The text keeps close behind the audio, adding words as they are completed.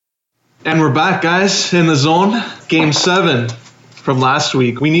And we're back, guys, in the zone. Game 7 from last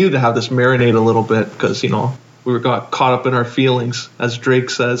week. We needed to have this marinate a little bit because, we got caught up in our feelings, as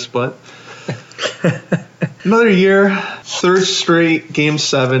Drake says. But another year, third straight Game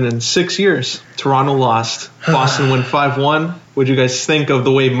 7 in 6 years. Toronto lost. Boston won 5-1. What do you guys think of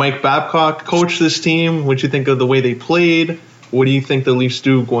the way Mike Babcock coached this team? What do you think of the way they played? What do you think the Leafs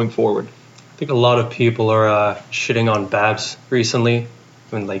do going forward? I think a lot of people are shitting on Babs recently.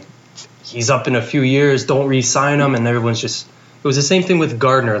 He's up in a few years, don't re-sign him, and everyone's just... It was the same thing with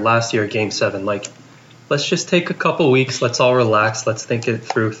Gardner last year, Game 7. Let's just take a couple weeks, let's all relax, let's think it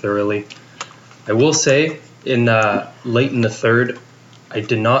through thoroughly. I will say, late in the third, I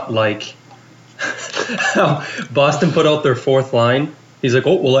did not like how Boston put out their fourth line. He's like,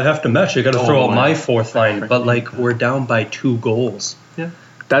 I have to mesh, I got to throw out my fourth line. But, we're down by 2 goals. Yeah.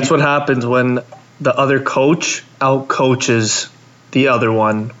 That's what happens when the other coach out-coaches the other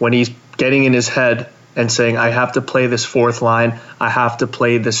one, when he's getting in his head and saying, I have to play this fourth line, I have to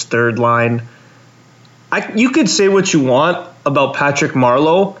play this third line. You could say what you want about Patrick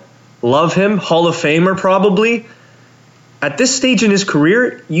Marleau. Love him, Hall of Famer probably. At this stage in his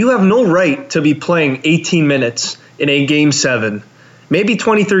career, you have no right to be playing 18 minutes in a Game 7. Maybe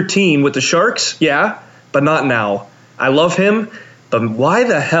 2013 with the Sharks, yeah, but not now. I love him, but why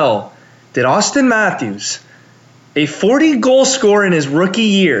the hell did Austin Matthews, a 40-goal scorer in his rookie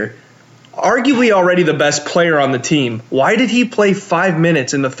year, arguably already the best player on the team, why did he play 5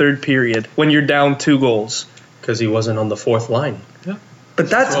 minutes in the third period when you're down 2 goals? Because he wasn't on the fourth line. Yeah.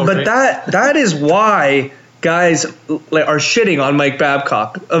 That is why guys are shitting on Mike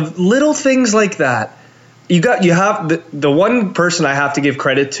Babcock of little things like that. You have the one person I have to give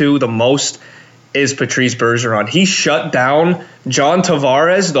credit to the most is Patrice Bergeron. He shut down John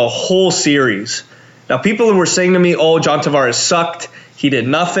Tavares the whole series. Now, people were saying to me, John Tavares sucked. He did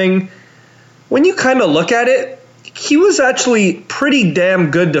nothing. When you kind of look at it, he was actually pretty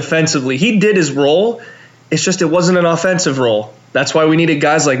damn good defensively. He did his role. It's just it wasn't an offensive role. That's why we needed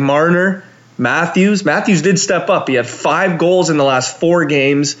guys like Marner, Matthews. Matthews did step up. He had 5 goals in the last 4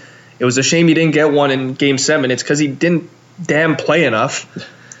 games. It was a shame he didn't get one in Game 7. It's because he didn't damn play enough.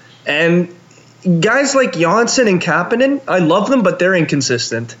 And guys like Janssen and Kapanen, I love them, but they're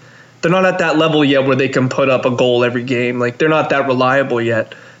inconsistent. They're not at that level yet where they can put up a goal every game. They're not that reliable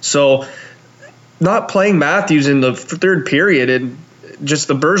yet. So not playing Matthews in the third period and just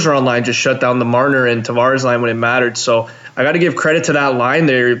the Bergeron line just shut down the Marner and Tavares line when it mattered. So I got to give credit to that line.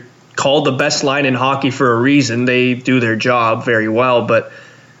 They're called the best line in hockey for a reason. They do their job very well. But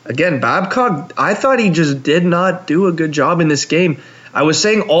again, Babcock, I thought he just did not do a good job in this game. I was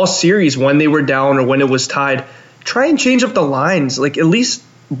saying all series when they were down or when it was tied, try and change up the lines. At least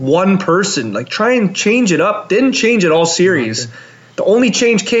one person. Try and change it up. Didn't change it all series. Okay. The only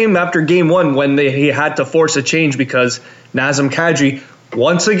change came after Game 1 when he had to force a change because Nazem Kadri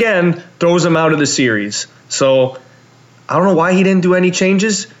once again throws him out of the series. So I don't know why he didn't do any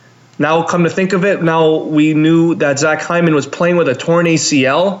changes. Now, come to think of it, now we knew that Zach Hyman was playing with a torn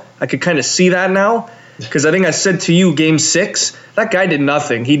ACL. I could kind of see that now because I think I said to you, Game 6, that guy did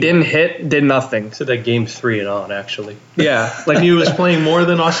nothing. He didn't hit, did nothing. I said that Game 3 and on, actually. Yeah. He was playing more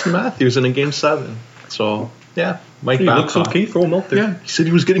than Austin Matthews in a Game 7. So, yeah. Mike Babcock. Looks okay, throw him out there. Yeah, he said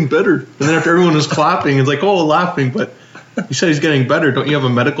he was getting better. And then after everyone was clapping, it's laughing, but he said he's getting better. Don't you have a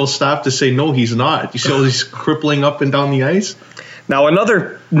medical staff to say, no, he's not? You see all these crippling up and down the ice? Now,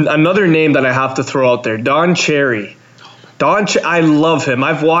 another name that I have to throw out there, Don Cherry. I love him.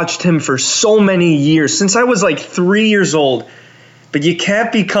 I've watched him for so many years, since I was 3 years old. But you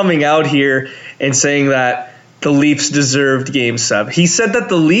can't be coming out here and saying that the Leafs deserved Game 7. He said that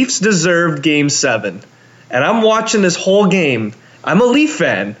the Leafs deserved Game 7. And I'm watching this whole game. I'm a Leaf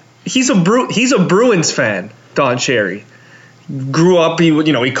fan. He's a Bruins fan, Don Cherry. Grew up,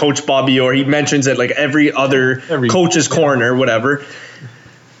 he coached Bobby Orr. He mentions it every other coach's corner, whatever.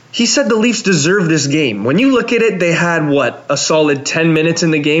 He said the Leafs deserve this game. When you look at it, they had, a solid 10 minutes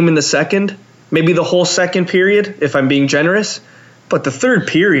in the game in the second? Maybe the whole second period, if I'm being generous. But the third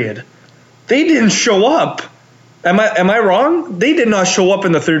period, they didn't show up. Am I wrong? They did not show up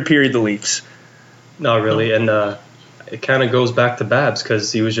in the third period, the Leafs. Not really, and it kind of goes back to Babs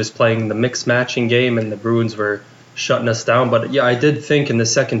because he was just playing the mixed matching game and the Bruins were shutting us down. But, yeah, I did think in the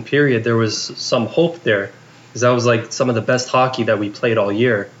second period there was some hope there because that was some of the best hockey that we played all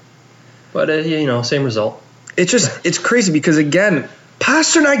year. But, same result. It's crazy because, again,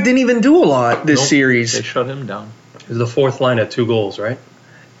 Pasternak didn't even do a lot this series. They shut him down. It was the fourth line at 2 goals, right?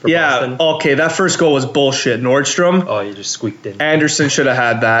 Yeah, okay, that first goal was bullshit. Nordstrom. Oh, you just squeaked in. Anderson should have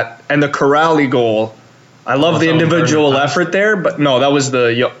had that. And the Corrali goal, I love the individual effort there, but no, that was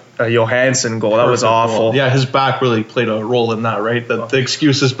the Johansson goal. That was Perfect awful. goal. Yeah, his back really played a role in that, right? The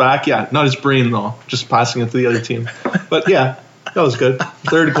excuse is back. Yeah, not his brain, though. Just passing it to the other team. But, yeah, that was good.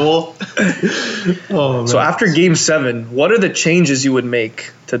 Third goal. Oh, man. So after Game 7, what are the changes you would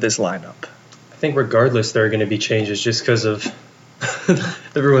make to this lineup? I think regardless there are going to be changes just because of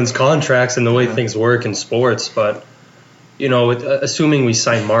everyone's contracts and the way things work in sports. But, you know, assuming we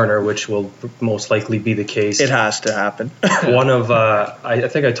sign Marner, which will most likely be the case. It has to happen. One of, I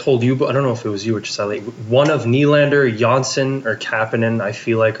think I told you, but I don't know if it was you or Gisele, one of Nylander, Janssen, or Kapanen I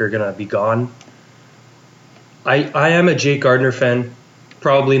feel like are going to be gone. I am a Jake Gardiner fan,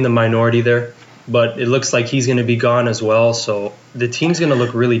 probably in the minority there, but it looks like he's going to be gone as well. So the team's going to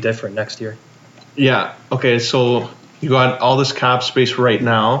look really different next year. Yeah, okay, so you got all this cap space right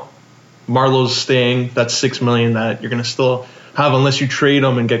now. Marlowe's staying. That's $6 million that you're going to still have unless you trade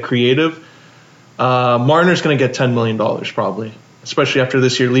him and get creative. Marner's going to get $10 million probably, especially after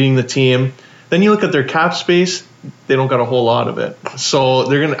this year leading the team. Then you look at their cap space; they don't got a whole lot of it. So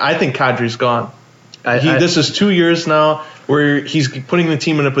they're going. I think Kadri's gone. This is 2 years now where he's putting the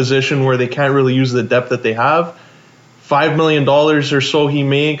team in a position where they can't really use the depth that they have. $5 million or so he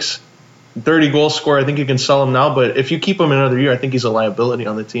makes. 30 goal scorer. I think you can sell him now, but if you keep him another year, I think he's a liability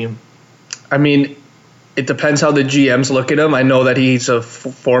on the team. I mean, it depends how the GMs look at him. I know that he's a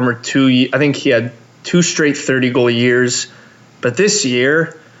former I think he had 2 straight 30-goal years. But this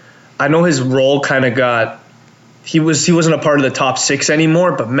year, I know his role kind of got – he wasn't a part of the top 6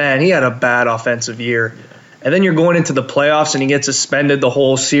 anymore, but, man, he had a bad offensive year. Yeah. And then you're going into the playoffs and he gets suspended the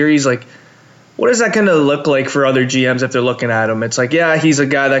whole series. Like, what is that going to look like for other GMs if they're looking at him? It's like, yeah, he's a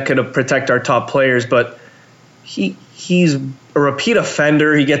guy that could protect our top players, but he's a repeat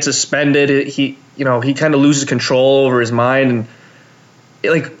offender. He gets suspended. He kind of loses control over his mind,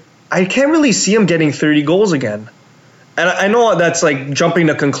 and I can't really see him getting 30 goals again. And I know that's like jumping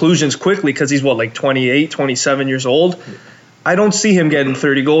to conclusions quickly because he's 28, 27 years old. I don't see him getting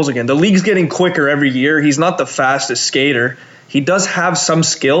 30 goals again. The league's getting quicker every year. He's not the fastest skater. He does have some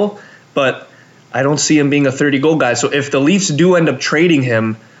skill, but I don't see him being a 30-goal guy. So if the Leafs do end up trading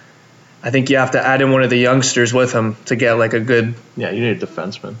him, I think you have to add in one of the youngsters with him to get like a good. Yeah, you need a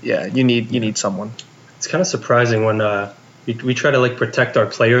defenseman. Yeah, you need someone. It's kind of surprising when we try to like protect our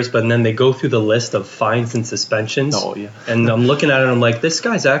players, but then they go through the list of fines and suspensions. Oh yeah. And I'm looking at it, and I'm like, this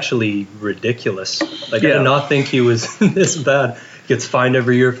guy's actually ridiculous. Like I did not think he was this bad. He gets fined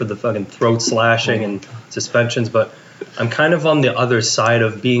every year for the fucking throat slashing and suspensions, but I'm kind of on the other side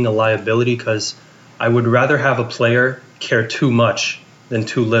of being a liability because I would rather have a player care too much than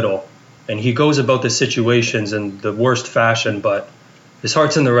too little. And he goes about the situations in the worst fashion, but his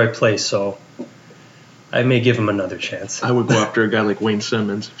heart's in the right place, so I may give him another chance. I would go after a guy like Wayne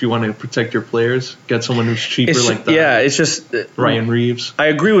Simmons. If you want to protect your players, get someone who's cheaper like that. Yeah, it's just Ryan Reeves. I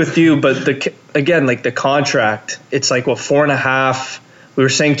agree with you, but the contract, it's like 4.5. We were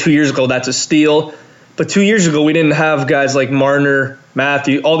saying 2 years ago that's a steal, but 2 years ago we didn't have guys like Marner,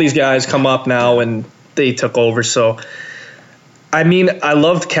 Matthew, all these guys come up now and they took over. So, I mean, I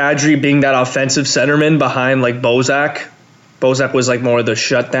loved Kadri being that offensive centerman behind like Bozak. Bozak was like more of the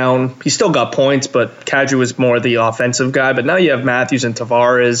shutdown. He still got points, but Kadri was more the offensive guy. But now you have Matthews and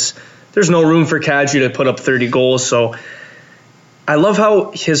Tavares. There's no room for Kadri to put up 30 goals. So I love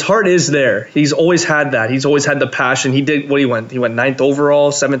how his heart is there. He's always had that. He's always had the passion. He did what he went. He went 9th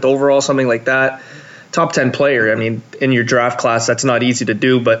overall, 7th overall, something like that. Top 10 player. I mean, in your draft class, that's not easy to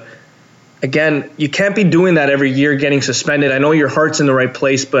do. But again, you can't be doing that every year, getting suspended. I know your heart's in the right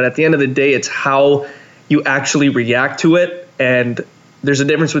place, but at the end of the day, it's how you actually react to it. And there's a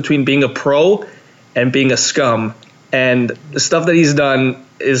difference between being a pro and being a scum. And the stuff that he's done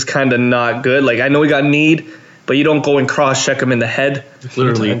is kind of not good. Like, I know he got kneed, but you don't go and cross-check him in the head.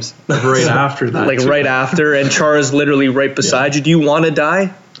 Literally, right after that. Like, right after. And Chara's literally right beside you. Do you want to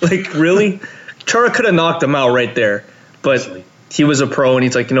die? Like, really? Chara could have knocked him out right there. But he was a pro, and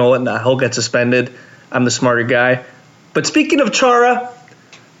he's like, you know what? Nah, he'll get suspended. I'm the smarter guy. But speaking of Chara,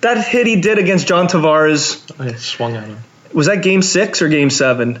 that hit he did against John Tavares. I swung at him. Was that Game 6 or Game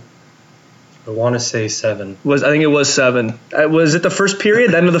 7? I want to say 7. I think it was 7. Was it the first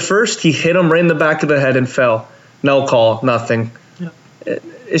period, the end of the first? He hit him right in the back of the head and fell. No call, nothing. Yeah.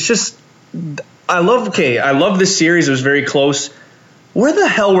 It's just, I love this series. It was very close. Where the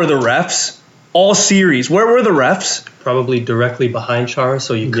hell were the refs? All series. Where were the refs? Probably directly behind Chara,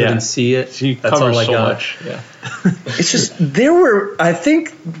 so you couldn't see it. He covers so much. Yeah. It's just, there were, I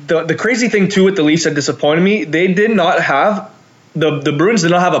think, the crazy thing, too, with the Leafs that disappointed me, they did not have, the Bruins did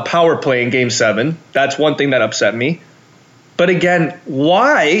not have a power play in Game 7. That's one thing that upset me. But again,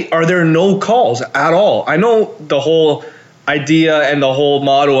 why are there no calls at all? I know the whole idea and the whole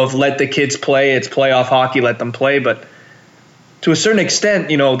motto of let the kids play. It's playoff hockey, let them play. But to a certain extent,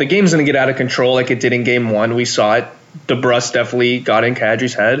 the game's going to get out of control like it did in Game 1. We saw it. DeBrus definitely got in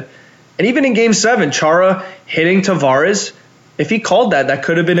Kadri's head. And even in Game 7, Chara hitting Tavares, if he called that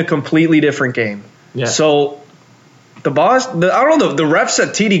could have been a completely different game. Yeah. So the refs at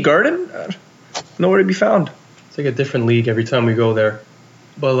TD Garden, nowhere to be found. It's like a different league every time we go there.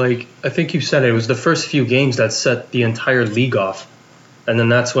 But, I think you said it was the first few games that set the entire league off. And then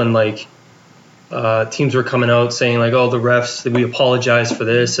that's when, teams were coming out saying, oh, the refs, we apologize for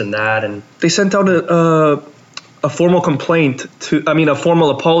this and that. And they sent out a formal complaint a formal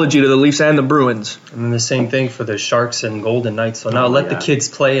apology to the Leafs and the Bruins. And then the same thing for the Sharks and Golden Knights. So now let the kids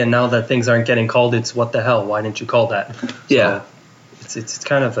play, and now that things aren't getting called, it's what the hell? Why didn't you call that? Yeah. So it's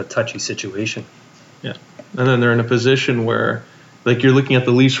kind of a touchy situation. Yeah. And then they're in a position where, you're looking at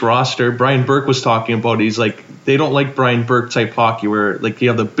the Leafs roster. Brian Burke was talking about, he's they don't like Brian Burke type hockey where, you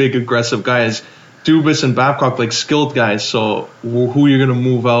have the big aggressive guys, Dubas and Babcock, skilled guys. So who are you going to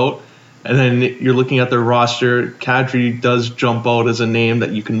move out? And then you're looking at their roster. Kadri does jump out as a name that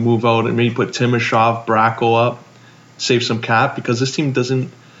you can move out and maybe put Timashov, Bracco up, save some cap, because this team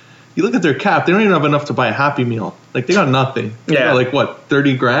doesn't. You look at their cap; they don't even have enough to buy a Happy Meal. They got nothing. They got,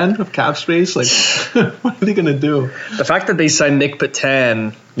 $30,000 of cap space. What are they gonna do? The fact that they signed Nick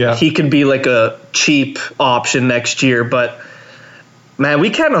Patan, he could be a cheap option next year, but. Man, we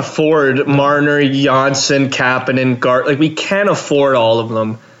can't afford Marner, Janssen, Kapanen, Gart. We can't afford all of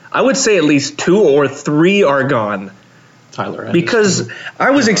them. I would say at least 2 or 3 are gone. Tyler Anderson. Because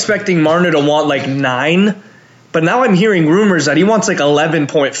I was expecting Marner to want 9, but now I'm hearing rumors that he wants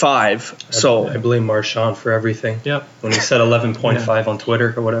 11.5. So I blame Marchand for everything. Yep. When he said 11.5 on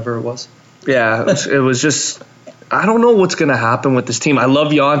Twitter or whatever it was. Yeah, it was just I don't know what's going to happen with this team. I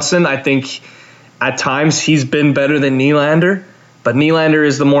love Janssen. I think at times he's been better than Nylander, but Nylander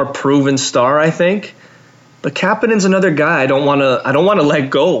is the more proven star, I think. But Kapanen's another guy I don't want to let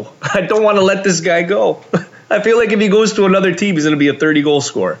go. I don't want to let this guy go. I feel like if he goes to another team, he's going to be a 30-goal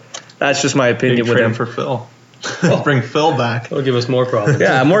scorer. That's just my opinion with him. For Phil. Bring Phil back. That'll give us more problems.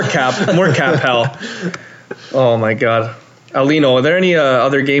 Yeah, more cap hell. Oh my God. Aulino, are there any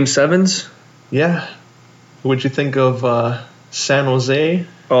other Game 7s? Yeah. What'd you think of San Jose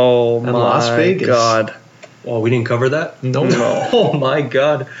and Las Vegas? God. Oh, we didn't cover that? No. Oh my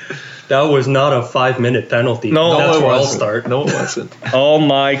God. That was not a 5-minute penalty. No, that's where I'll start. No, it wasn't. Oh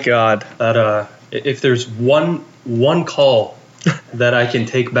my God. That if there's one call that I can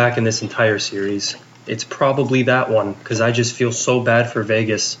take back in this entire series, it's probably that one, because I just feel so bad for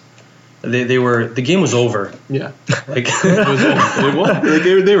Vegas. The game was over. Yeah. It was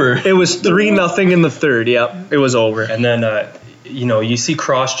over. They were. It was 3-0 in the third. Yep, it was over. And then you see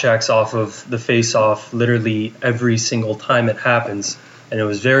cross checks off of the face off literally every single time it happens. And it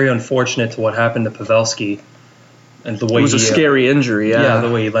was very unfortunate to what happened to Pavelski, and the way it was a scary injury. Yeah,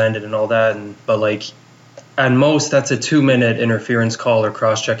 the way he landed and all that. But at most that's a 2-minute interference call or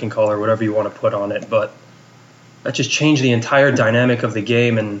cross-checking call or whatever you want to put on it. But that just changed the entire dynamic of the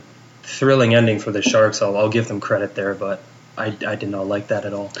game, and thrilling ending for the Sharks. I'll give them credit there, but I did not like that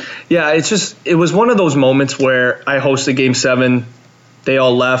at all. Yeah, it was one of those moments where I hosted Game 7, they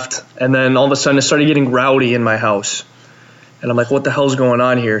all left, and then all of a sudden it started getting rowdy in my house. And I'm like, what the hell's going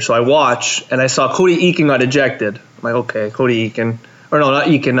on here? So I watch, and I saw Cody Eakin got ejected. I'm like, okay, Cody Eakin. Or no, not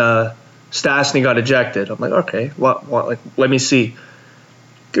Eakin, Stastny got ejected. I'm like, okay, what? Let me see.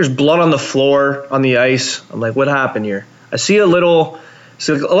 There's blood on the floor, on the ice. I'm like, what happened here? I see a lot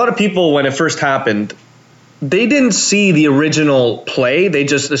of people, when it first happened, they didn't see the original play. They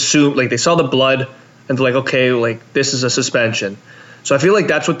just assumed, they saw the blood, and they're like, okay, this is a suspension. So I feel like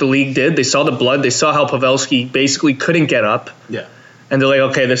that's what the league did. They saw the blood. They saw how Pavelski basically couldn't get up. Yeah. And they're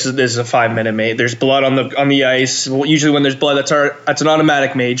like, okay, this is a 5-minute mate. There's blood on the ice. Usually when there's blood, that's an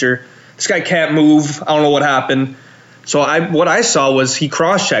automatic major. This guy can't move. I don't know what happened. So what I saw was he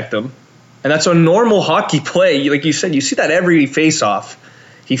cross-checked him, and that's a normal hockey play. Like you said, you see that every face-off.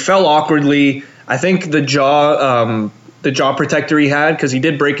 He fell awkwardly. I think the jaw protector he had, because he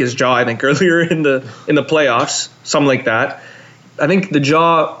did break his jaw, I think, earlier in the playoffs, something like that. I think the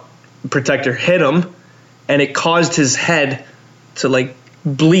jaw protector hit him, and it caused his head to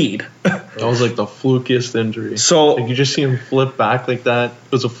bleed. That was the flukiest injury. So you just see him flip back like that.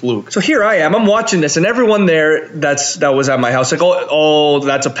 It was a fluke. So here I am. I'm watching this, and everyone there that was at my house oh,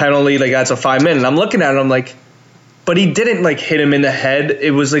 that's a penalty. That's a 5-minute. And I'm looking at it. I'm like, but he didn't hit him in the head.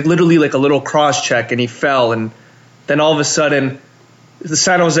 It was literally a little cross check, and he fell. And then all of a sudden, the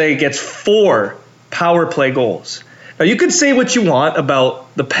San Jose gets 4 power play goals. Now, you could say what you want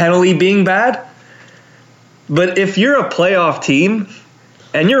about the penalty being bad, But if you're a playoff team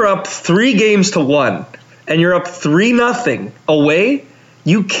and you're up 3-1 and you're up 3-0 away,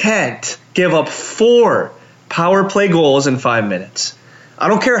 you can't give up 4 power play goals in 5 minutes. I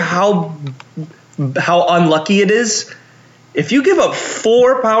don't care how unlucky it is. If you give up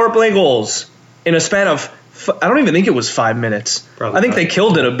 4 power play goals in a span of, I don't even think it was 5 minutes. Probably I think they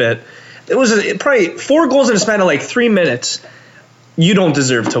killed it a bit. It was probably 4 goals in a span of like 3 minutes. You don't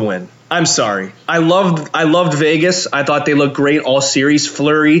deserve to win. I'm sorry. I loved Vegas. I thought they looked great all series.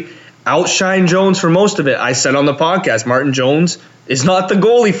 Fleury outshined Jones for most of it. I said on the podcast, Martin Jones is not the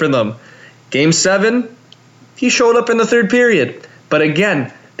goalie for them. Game 7, he showed up in the third period. But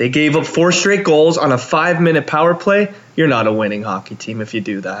again, they gave up 4 straight goals on a 5-minute power play. You're not a winning hockey team if you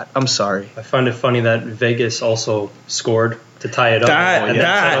do that. I'm sorry. I find it funny that Vegas also scored to tie it up. Now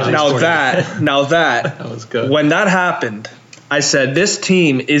that was good. When that happened, I said this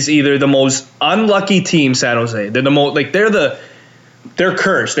team is either the most unlucky team, San Jose. They're the most they're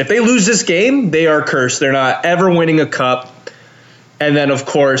cursed. If they lose this game, they are cursed. They're not ever winning a cup. And then of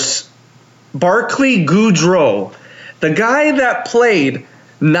course, Barclay Goodrow, the guy that played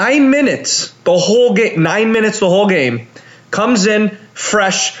 9 minutes the whole game, comes in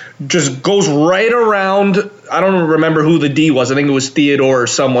fresh, just goes right around. I don't remember who the D was. I think it was Theodore or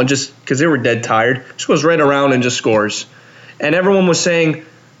someone, just because they were dead tired. Just goes right around and just scores. And everyone was saying,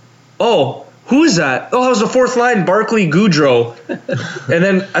 oh, who is that? Oh, that was the fourth line, Barclay Goodrow. And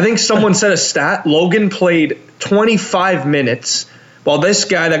then I think someone said a stat. Logan played 25 minutes, while this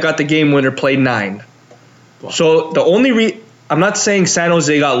guy that got the game winner played 9. Wow. So the only I'm not saying San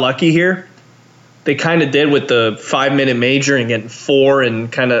Jose got lucky here. They kind of did with the 5-minute major and getting 4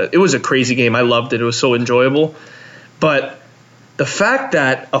 and it was a crazy game. I loved it. It was so enjoyable. But the fact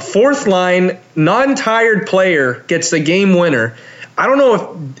that a fourth line, non-tired player gets the game winner, I don't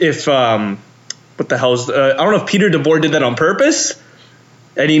know if what the hell's I don't know if Peter DeBoer did that on purpose,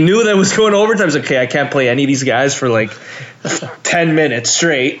 and he knew that it was going overtime. He's like, okay, I can't play any of these guys for like 10 minutes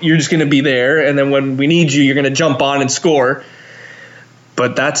straight. You're just going to be there, and then when we need you, you're going to jump on and score.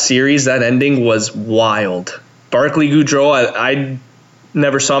 But that series, that ending was wild. Barclay Goodrow, I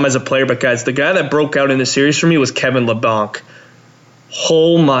never saw him as a player, but guys, the guy that broke out in the series for me was Kevin LeBlanc.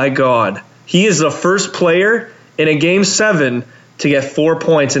 Oh my God. He is the first player in a Game 7 to get 4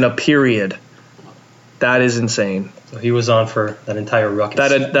 points in a period. That is insane. So he was on for that entire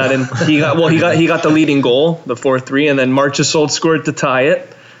ruckus. He got the leading goal, the 4-3, and then Marchessault scored to tie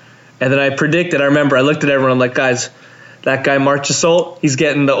it. And then I remember I looked at everyone, I'm like, guys, that guy Marchessault, he's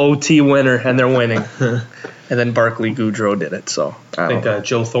getting the OT winner, and they're winning. And then Barclay Goodrow did it. So I think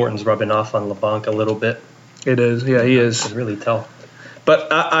Joe Thornton's rubbing off on LeBlanc a little bit. It is, yeah, he is. I can really tell.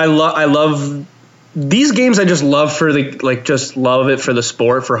 But I love these games. I just love love it for the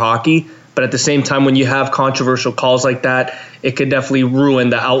sport, for hockey. But at the same time, when you have controversial calls like that, it could definitely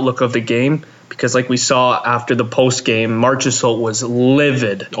ruin the outlook of the game. Because like we saw after the post game, Marchessault was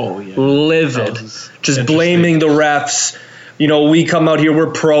livid. Oh yeah, livid, just blaming the refs. You know, we come out here,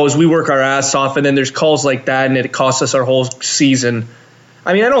 we're pros, we work our ass off, and then there's calls like that, and it costs us our whole season.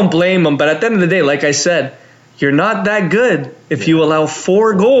 I mean, I don't blame them, but at the end of the day, like I said, you're not that good if you allow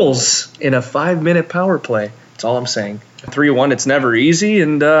 4 goals in a 5-minute power play. That's all I'm saying. 3-1, it's never easy,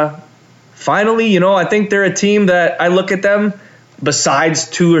 and finally, I think they're a team that I look at them. Besides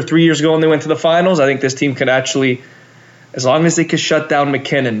 2 or 3 years ago when they went to the finals, I think this team could actually, as long as they can shut down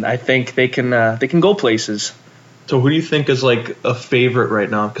McKinnon, I think they can go places. So who do you think is like a favorite right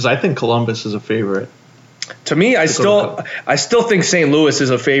now? Because I think Columbus is a favorite. To me, I still think St. Louis is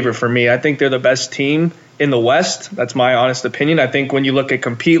a favorite for me. I think they're the best team in the West. That's my honest opinion. I think when you look at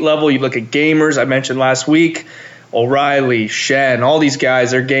compete level, you look at gamers. I mentioned last week, O'Reilly, Shen, all these guys,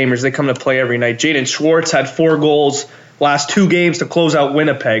 they're gamers. They come to play every night. Jaden Schwartz had 4 goals last 2 games to close out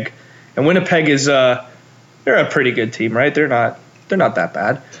Winnipeg. And Winnipeg is they're a pretty good team, right? They're not that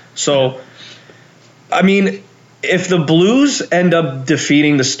bad. So, I mean, if the Blues end up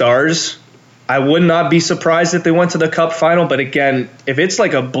defeating the Stars, I would not be surprised if they went to the Cup final. But again, if it's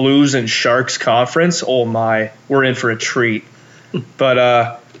like a Blues and Sharks conference, oh my, we're in for a treat.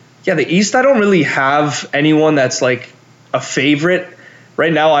 But the East, I don't really have anyone that's like a favorite.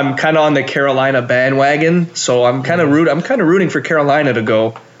 Right now, I'm kind of on the Carolina bandwagon, so I'm kind of rooting for Carolina to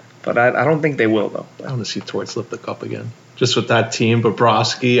go, but I don't think they will though. I want to see Torts lift the cup again, just with that team.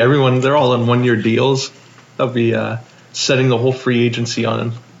 Bobrovsky, everyone, they're all on 1-year deals. That'll be setting the whole free agency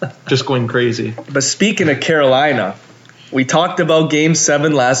on him, just going crazy. But speaking of Carolina, we talked about Game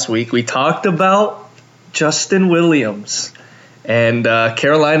 7 last week. We talked about Justin Williams, and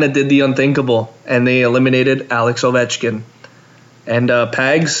Carolina did the unthinkable, and they eliminated Alex Ovechkin. And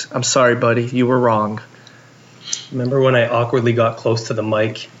Pags, I'm sorry, buddy, you were wrong. Remember when I awkwardly got close to the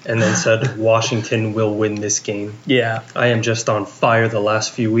mic and then said Washington will win this game? Yeah. I am just on fire the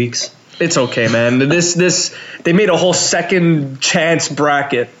last few weeks. It's okay, man. They made a whole second chance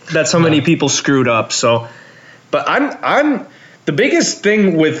bracket that so many people screwed up. So, but I'm the biggest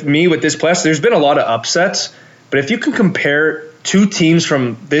thing with me with this playoffs. There's been a lot of upsets, but if you can compare two teams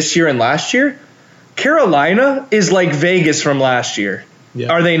from this year and last year, Carolina is like Vegas from last year.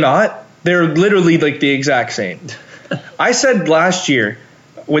 Yeah. Are they not? They're literally like the exact same. I said last year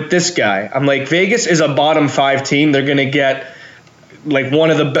with this guy, I'm like, Vegas is a bottom 5 team. They're going to get like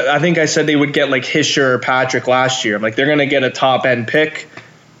one of the, I think I said they would get like Hischer or Patrick last year. I'm like, they're going to get a top end pick.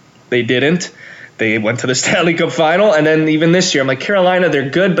 They didn't. They went to the Stanley Cup final. And then even this year, I'm like, Carolina, they're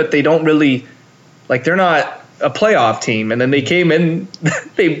good, but they don't really, like, they're not a playoff team. And then they came in,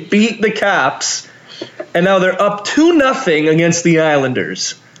 they beat the Caps, and now they're up 2-0 against the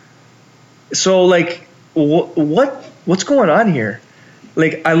Islanders. So, like, what's going on here?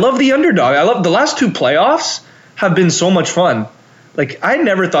 Like, I love the underdog. I love the last 2 playoffs have been so much fun. Like, I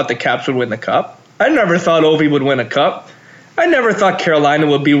never thought the Caps would win the Cup. I never thought Ovi would win a Cup. I never thought Carolina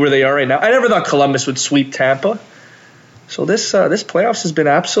would be where they are right now. I never thought Columbus would sweep Tampa. So this playoffs has been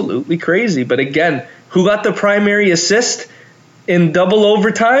absolutely crazy. But again, who got the primary assist in double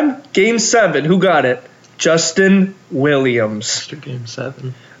overtime? Game 7. Who got it? Justin Williams. After Game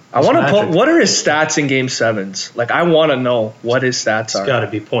 7. I want to put, what are his stats in Game 7s? Like, I want to know what his stats are. It's got to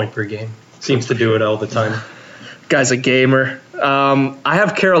be point per game. Seems to do it all the time. Guy's a gamer. I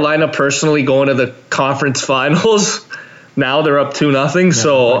have Carolina personally going to the conference finals. Now they're up 2-0,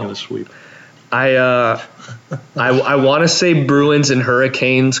 so sweep. I want to say Bruins and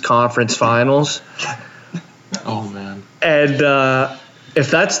Hurricanes conference finals. Oh man! And if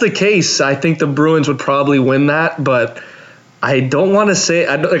that's the case, I think the Bruins would probably win that. But I don't want to say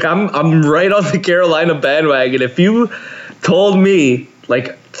I'm right on the Carolina bandwagon. If you told me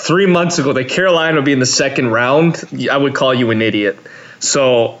like 3 months ago that Carolina would be in the second round, I would call you an idiot.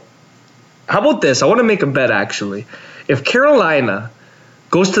 So how about this? I want to make a bet actually. If Carolina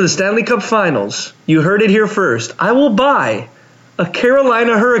goes to the Stanley Cup Finals, you heard it here first, I will buy a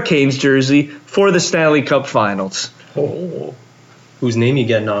Carolina Hurricanes jersey for the Stanley Cup Finals. Oh. Whose name you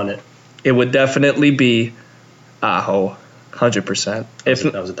getting on it? It would definitely be Aho, 100%.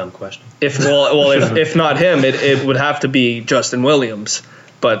 That was a dumb question. If not him, it would have to be Justin Williams.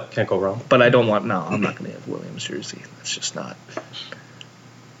 But can't go wrong. But I don't want. No, I'm not going to have Williams jersey. That's just not.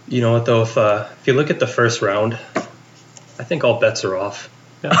 You know what though? If you look at the first round, I think all bets are off.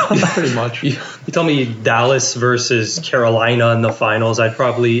 Yeah, pretty much. You tell me Dallas versus Carolina in the finals, I'd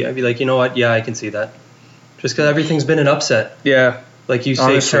be like, you know what? Yeah, I can see that. Just because everything's been an upset. Yeah. Like you say,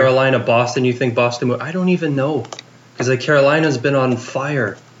 honestly. Carolina, Boston, you think Boston. I don't even know. Because like Carolina's been on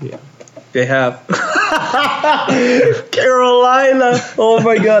fire. Yeah. They have. Carolina. Oh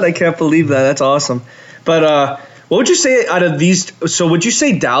my God, I can't believe that. That's awesome. But what would you say out of these? So would you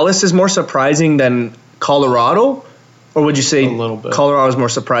say Dallas is more surprising than Colorado? Or would you say Colorado is more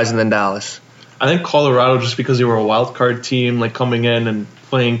surprising than Dallas? I think Colorado, just because they were a wild card team, like coming in and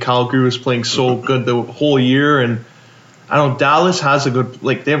playing. Calgary was playing so good the whole year, and I don't know. Dallas has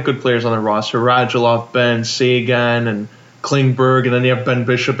they have good players on their roster: Radulov, Ben, Sagan, and Klingberg, and then they have Ben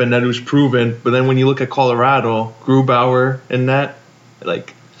Bishop and Ned, who's proven. But then when you look at Colorado, Grubauer and that, I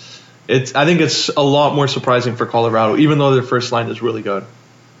think it's a lot more surprising for Colorado, even though their first line is really good.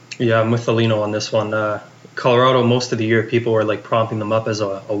 Yeah, I'm with Aulino on this one. Colorado, most of the year, people were like prompting them up as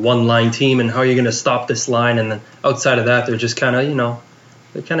a one-line team, and how are you going to stop this line? And then outside of that, they're just kind of,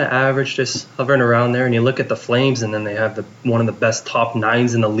 they're kind of average, just hovering around there. And you look at the Flames, and then they have one of the best top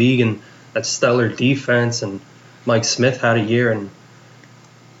 9s in the league, and that's stellar defense. And Mike Smith had a year, and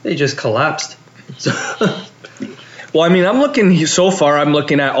they just collapsed. Well, I mean, I'm looking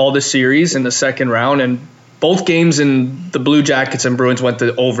at all the series in the second round, and both games in the Blue Jackets and Bruins went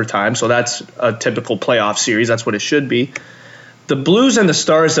to overtime, so that's a typical playoff series. That's what it should be. The Blues and the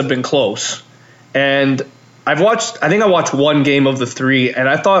Stars have been close, and I think I watched one game of the 3, and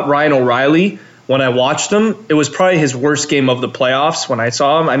I thought Ryan O'Reilly, when I watched him, it was probably his worst game of the playoffs when I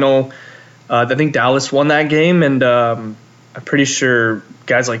saw him. I know, I think Dallas won that game, and I'm pretty sure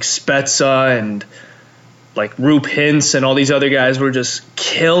guys like Spezza and like Roop Hintz and all these other guys were just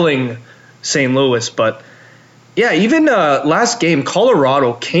killing St. Louis, but yeah, even last game,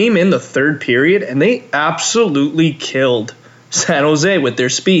 Colorado came in the third period, and they absolutely killed San Jose with their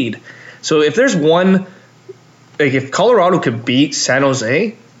speed. So if there's one, if Colorado could beat San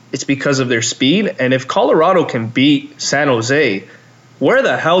Jose, it's because of their speed. And if Colorado can beat San Jose, where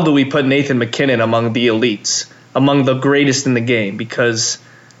the hell do we put Nathan McKinnon among the elites, among the greatest in the game? Because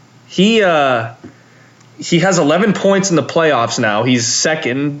he he has 11 points in the playoffs now. He's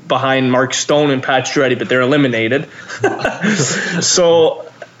second behind Mark Stone and Pat Giretti, but they're eliminated.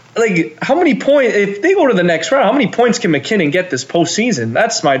 So, like, how many points, if they go to the next round, how many points can McKinnon get this postseason?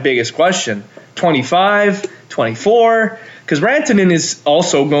 That's my biggest question. 25, 24, because Rantanen is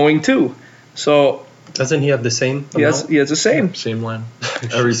also going too. So, doesn't he have the same amount? He has the same. Same line.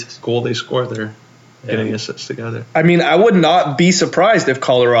 Every goal they score, they're getting assists together. I mean, I would not be surprised if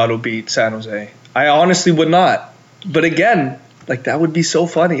Colorado beat San Jose. I honestly would not. But again, like, that would be so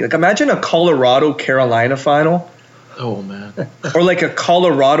funny. Like, imagine a Colorado-Carolina final. Oh, man. Or like a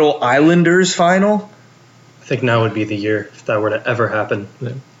Colorado Islanders final. I think now would be the year if that were to ever happen.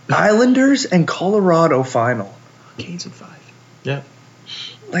 Yeah. Islanders and Colorado final. Canes in 5. Yeah.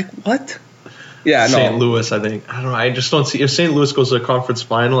 Like, what? Yeah, no. St. Louis, I think. I don't know. I just don't see. If St. Louis goes to the conference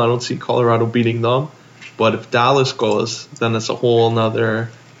final, I don't see Colorado beating them. But if Dallas goes, then it's a whole nother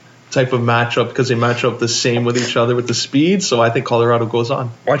type of matchup because they match up the same with each other with the speed. So I think Colorado goes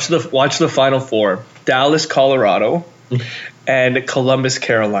on. Watch the Final Four. Dallas, Colorado, and Columbus,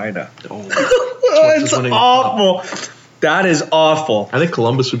 Carolina. Oh, that's awful. That is awful. I think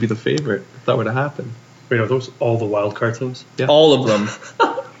Columbus would be the favorite if that were to happen. Wait, are those all the wild card teams? Yeah. All of them.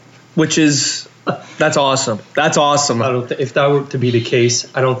 Which is, that's awesome. That's awesome. If that were to be the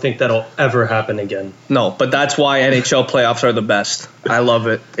case, I don't think that'll ever happen again. No, but that's why NHL playoffs are the best. I love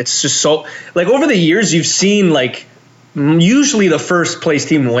it. It's just so, like, over the years you've seen, like, usually the first place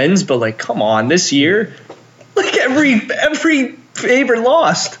team wins, but, like, come on, this year, like, every favorite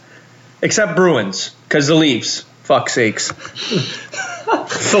lost except Bruins because the Leafs. Fuck sakes.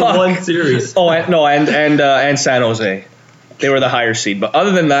 The one series. Oh, and San Jose. They were the higher seed, but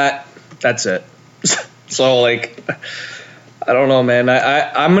other than that, that's it. So, like, I don't know, man.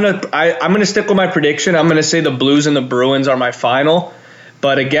 I'm gonna stick with my prediction. I'm gonna say the Blues and the Bruins are my final.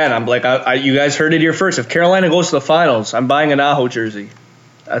 But again, I'm like, you guys heard it here first. If Carolina goes to the finals, I'm buying an Aho jersey.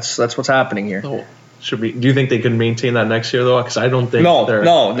 That's what's happening here. Oh, do you think they can maintain that next year though? Because I don't think No.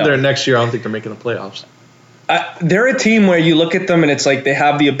 They're next year. I don't think they're making the playoffs. They're a team where you look at them and it's like they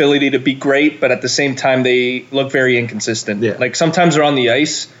have the ability to be great, but at the same time they look very inconsistent. Yeah. Like sometimes they're on the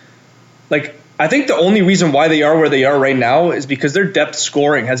ice. Like I think the only reason why they are where they are right now is because their depth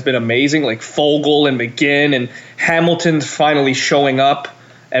scoring has been amazing. Like Fogle and McGinn and Hamilton's finally showing up,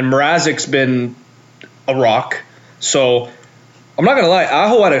 and Mrazek's been a rock. So I'm not gonna lie,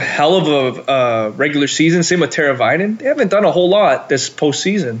 Aho had a hell of a regular season. Same with Teravainen. They haven't done a whole lot this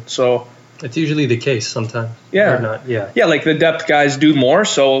postseason. So. It's usually the case sometimes. Yeah. Or not, yeah. Yeah, like the depth guys do more.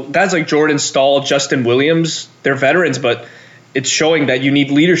 So guys like Jordan Stahl, Justin Williams, they're veterans, but it's showing that you need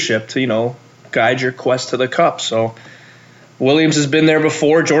leadership to, guide your quest to the cup. So Williams has been there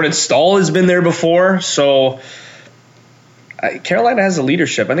before. Jordan Stahl has been there before. So Carolina has the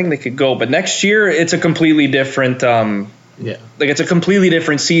leadership. I think they could go. But next year, it's a completely different Like it's a completely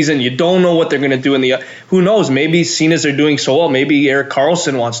different season. You don't know what they're going to do in the. Who knows? Maybe seeing as they're doing so well, maybe Erik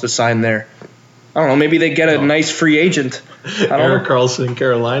Karlsson wants to sign there. I don't know. Maybe they get a nice free agent. Erik Karlsson in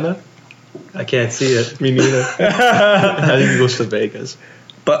Carolina. I can't see it. Me neither. I think he goes to Vegas.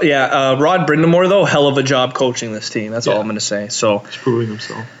 But yeah, Rod Brindamore though, hell of a job coaching this team. That's all I'm going to say. So he's proving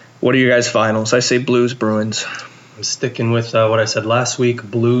himself. What are your guys' finals? I say Blues, Bruins. I'm sticking with what I said last week: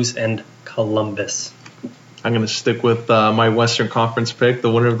 Blues and Columbus. I'm going to stick with my Western Conference pick, the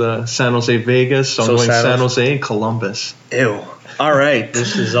winner of the San Jose Vegas. So I'm going San Jose and Columbus. Ew. All right.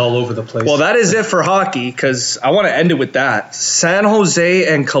 This is all over the place. Well, that is it for hockey because I want to end it with that. San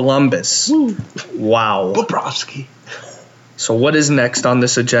Jose and Columbus. Woo. Wow. Bobrovsky. So what is next on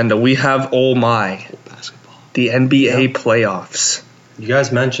this agenda? We have, Basketball. The NBA playoffs. You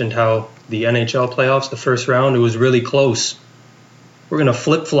guys mentioned how the NHL playoffs, the first round, it was really close. We're going to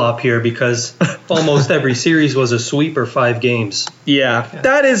flip-flop here because almost every series was a sweep or 5 games. Yeah.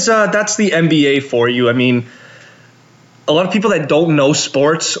 That's the NBA for you. I mean, a lot of people that don't know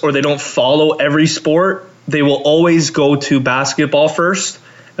sports or they don't follow every sport, they will always go to basketball first,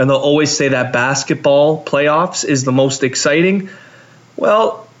 and they'll always say that basketball playoffs is the most exciting.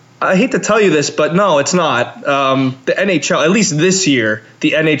 Well, I hate to tell you this, but no, it's not. The NHL, at least this year,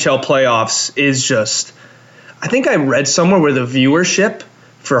 the NHL playoffs is just... I think I read somewhere where the viewership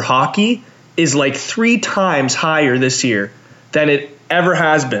for hockey is like 3 times higher this year than it ever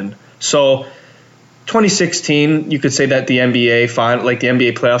has been. So 2016, you could say that the NBA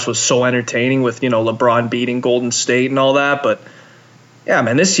playoffs was so entertaining with, LeBron beating Golden State and all that. But yeah,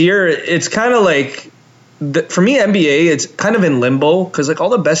 man, this year it's kind of like, for me, NBA, it's kind of in limbo because like all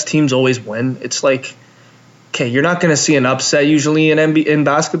the best teams always win. It's like, okay, you're not going to see an upset usually in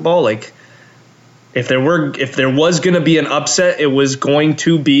basketball. Like, If there was going to be an upset, it was going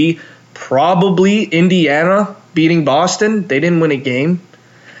to be probably Indiana beating Boston. They didn't win a game.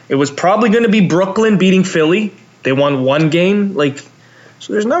 It was probably going to be Brooklyn beating Philly. They won one game.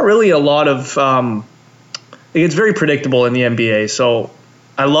 So there's not really a lot of it's very predictable in the NBA. So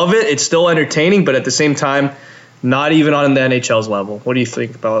I love it. It's still entertaining, but at the same time, not even on the NHL's level. What do you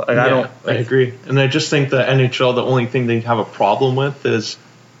think about it? I agree. And I just think the NHL, the only thing they have a problem with is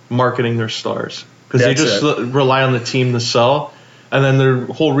marketing their stars. Because they just rely on the team to sell. And then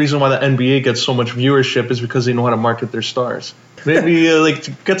the whole reason why the NBA gets so much viewership is because they know how to market their stars. Maybe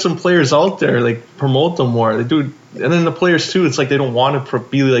to get some players out there, promote them more. They do, and then the players too. It's they don't want to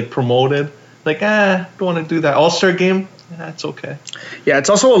be promoted. Don't want to do that. All-Star game, it's okay. Yeah, it's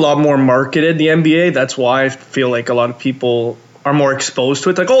also a lot more marketed, the NBA. That's why I feel like a lot of people are more exposed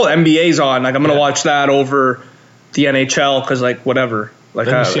to it. NBA's on. I'm gonna watch that over the NHL because whatever. Then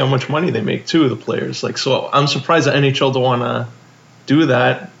you see how much money they make too, the players. So I'm surprised the NHL don't want to do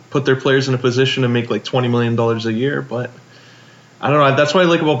that, put their players in a position to make $20 million a year. But I don't know. That's what I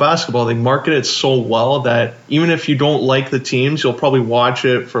like about basketball. They market it so well that even if you don't like the teams, you'll probably watch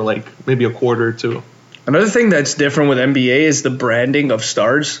it for maybe a quarter or two. Another thing that's different with NBA is the branding of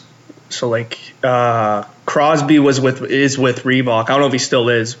stars. So Crosby is with Reebok. I don't know if he still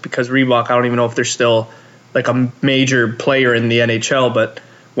is, because Reebok, I don't even know if they're still a major player in the NHL. But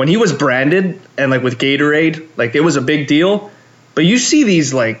when he was branded and with Gatorade, it was a big deal. But you see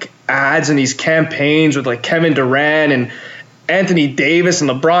these ads and these campaigns with Kevin Durant and Anthony Davis and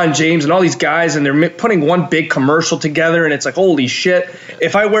LeBron James and all these guys, and they're putting one big commercial together, and it's holy shit.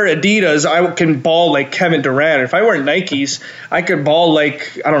 If I wear Adidas, I can ball like Kevin Durant. If I wear Nikes, I could ball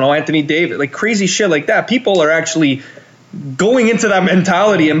Anthony Davis. Crazy shit like that. People are actually going into that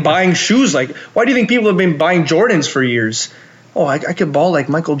mentality and buying shoes. Why do you think people have been buying Jordans for years? Oh, I could ball like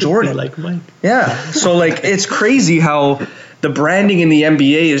Michael Jordan. Like Mike. Yeah. So it's crazy how the branding in the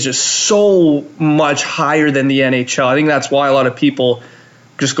NBA is just so much higher than the NHL. I think that's why a lot of people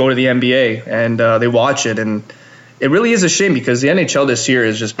just go to the NBA and they watch it. And it really is a shame because the NHL this year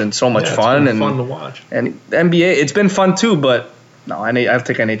has just been so much fun. It's been fun to watch. And the NBA, it's been fun too, but no, I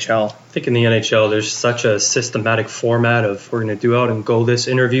take NHL. I think in the NHL, there's such a systematic format of we're going to do out and go this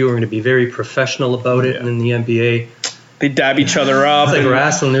interview. We're going to be very professional about it. And in the NBA, they dab each other up. It's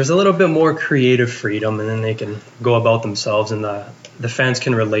wrestling. There's a little bit more creative freedom, and then they can go about themselves, and the fans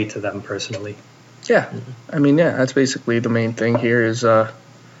can relate to them personally. Yeah. I mean, that's basically the main thing here is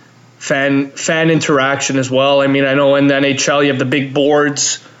fan interaction as well. I mean, I know in the NHL you have the big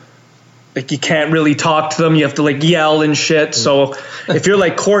boards. You can't really talk to them. You have to yell and shit. So if you're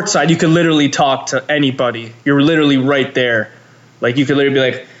courtside, you can literally talk to anybody. You're literally right there. You could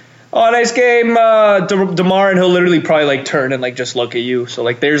literally be oh, nice game, DeMar, and he'll literally probably turn and just look at you. So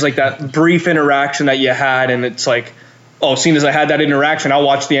there's that brief interaction that you had, and it's seeing as I had that interaction, I'll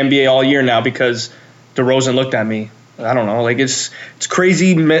watch the NBA all year now because DeRozan looked at me. I don't know, it's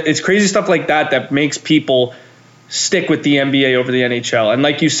crazy. It's crazy stuff like that makes people stick with the NBA over the NHL. And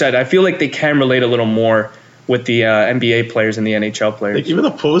like you said, I feel they can relate a little more with the NBA players and the NHL players. Even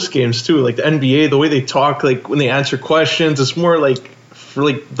the post games too, the NBA, the way they talk, when they answer questions, it's more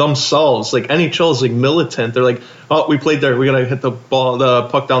for themselves. NHL is militant. They're oh, we played there. We're gonna hit the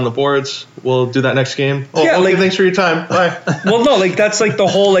puck down the boards. We'll do that next game. Oh, yeah, okay, thanks for your time. Bye. Well, no, that's the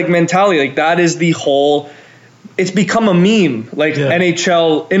whole mentality. That is the whole. It's become a meme.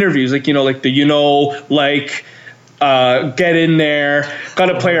 NHL interviews. Get in there. Got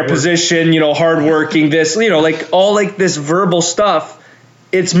to play our position. Hardworking. This. All this verbal stuff.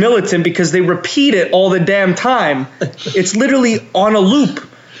 It's militant because they repeat it all the damn time. It's literally on a loop.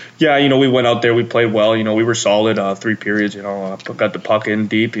 Yeah, we went out there, we played well, we were solid 3 periods, got the puck in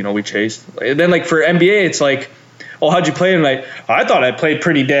deep, we chased. And then for NBA, it's oh, how'd you play tonight? I thought I played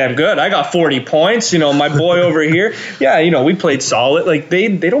pretty damn good. I got 40 points, my boy over here. Yeah, we played solid.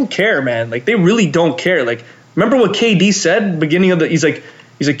 They don't care, man. They really don't care. Remember what KD said beginning of the he's like,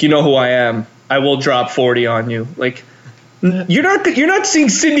 you know who I am. I will drop 40 on you. You're not seeing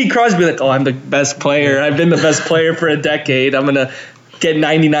Sidney Crosby oh, I'm the best player. I've been the best player for a decade. I'm gonna get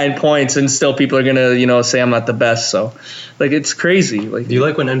 99 points and still people are gonna say I'm not the best. So it's crazy. Do you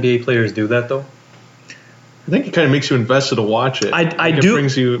like when NBA players do that though? I think it kind of makes you invested to watch it. I do.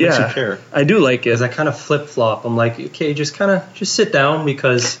 Makes you care. I do like it. Because I kind of flip flop. I'm okay, just sit down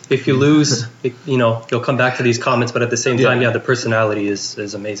because if you lose, you'll come back to these comments. But at the same time, the personality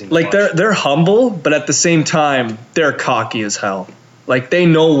is amazing. They're humble, but at the same time, they're cocky as hell. They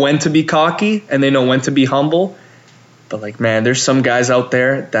know when to be cocky and they know when to be humble. But man, there's some guys out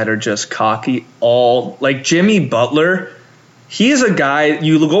there that are just cocky. Jimmy Butler. He is a guy,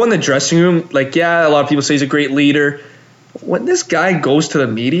 you go in the dressing room, a lot of people say he's a great leader, when this guy goes to the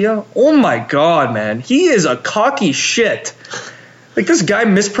media, oh my God, man, he is a cocky shit. Like, this guy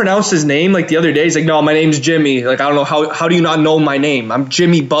mispronounced his name, like, the other day. He's like, no, my name's Jimmy. Like, I don't know, how do you not know my name? I'm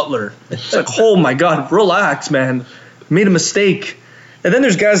Jimmy Butler. It's like, oh, my God, relax, man. Made a mistake. And then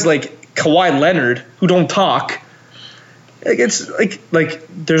there's guys like Kawhi Leonard who don't talk. Like, it's like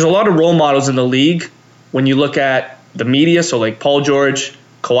there's a lot of role models in the league when you look at the media. So, like, Paul George,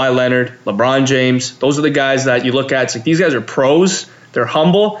 Kawhi Leonard, LeBron James. Those are the guys that you look at. It's like, these guys are pros. They're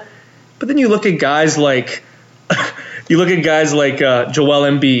humble. But then you look at guys like... You look at guys like Joel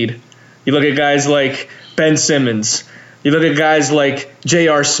Embiid. You look at guys like Ben Simmons. You look at guys like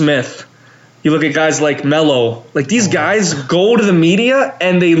J.R. Smith. You look at guys like Melo. Like, these guys go to the media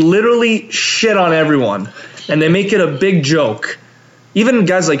and they literally shit on everyone. And they make it a big joke. Even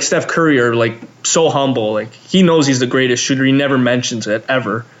guys like Steph Curry are, like, so humble. Like, he knows he's the greatest shooter. He never mentions it,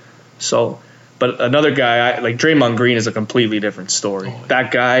 ever. So, but another guy, like Draymond Green, is a completely different story.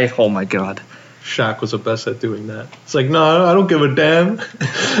 That guy, oh, my God. Shaq was the best at doing that. It's like, no, I don't give a damn.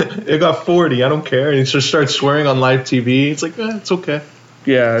 It got 40. I don't care. And he just starts swearing on live TV. It's like, it's okay.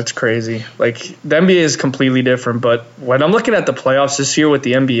 Yeah, it's crazy. Like, the NBA is completely different. But when I'm looking at the playoffs this year with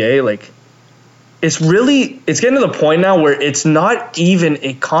the NBA, like, it's getting to the point now where it's not even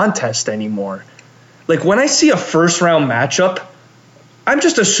a contest anymore. Like, when I see a first-round matchup, I'm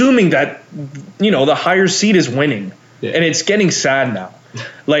just assuming that, the higher seed is winning. Yeah. And it's getting sad now.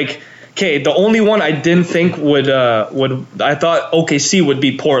 Like... Okay, the only one I didn't think I thought OKC would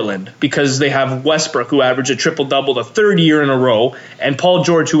be Portland because they have Westbrook, who averaged a triple-double the third year in a row, and Paul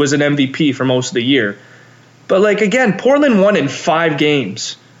George, who was an MVP for most of the year. But, like, again, Portland won in 5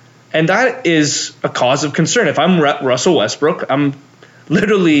 games, and that is a cause of concern. If I'm Russell Westbrook, I'm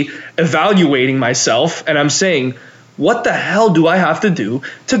literally evaluating myself, and I'm saying, what the hell do I have to do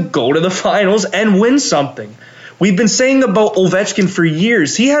to go to the finals and win something? We've been saying about Ovechkin for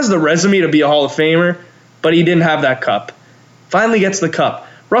years. He has the resume to be a Hall of Famer, but he didn't have that cup. Finally gets the cup.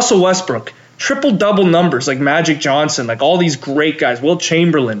 Russell Westbrook, triple-double numbers like Magic Johnson, like all these great guys, Wilt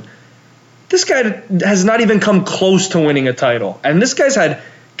Chamberlain. This guy has not even come close to winning a title. And this guy's had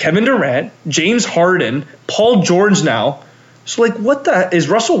Kevin Durant, James Harden, Paul George now. So, like, is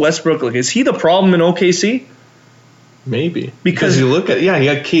Russell Westbrook, like, is he the problem in OKC? Maybe. Because you look at, he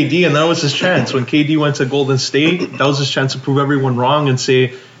had KD, and that was his chance. When KD went to Golden State, that was his chance to prove everyone wrong and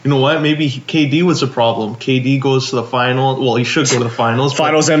say, you know what, maybe KD was a problem. KD goes to the final. Well, he should go to the finals.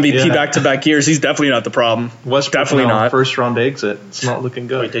 Finals MVP back-to-back years. He's definitely not the problem. Westbrook definitely not. First-round exit. It's not looking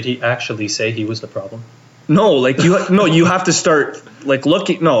good. Wait, did he actually say he was the problem? No, like, you have to start, like,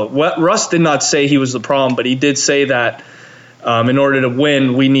 looking. No, Russ did not say he was the problem, but he did say that in order to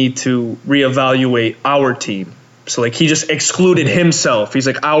win, we need to reevaluate our team. So, like, he just excluded himself. He's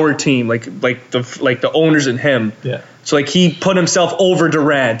like, our team, like the owners and him. Yeah. So, like, he put himself over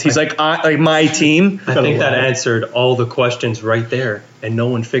Durant. He's like my team. I think that answered all the questions right there, and no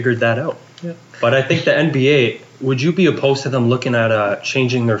one figured that out. Yeah. But I think the NBA, would you be opposed to them looking at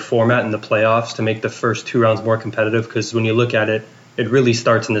changing their format in the playoffs to make the first 2 rounds more competitive? Because when you look at it, it really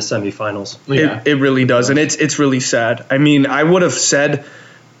starts in the semifinals. Yeah. It really does, and it's really sad. I mean, I would have said...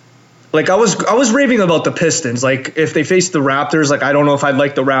 Like, I was raving about the Pistons. Like, if they faced the Raptors, like, I don't know if I'd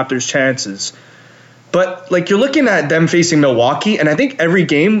like the Raptors' chances. But, like, you're looking at them facing Milwaukee, and I think every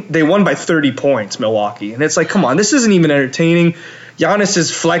game they won by 30 points, Milwaukee. And it's like, come on, this isn't even entertaining. Giannis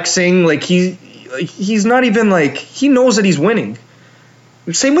is flexing. Like, he's not even, like, he knows that he's winning.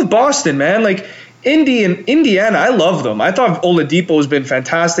 Same with Boston, man. Like, Indiana, I love them. I thought Oladipo has been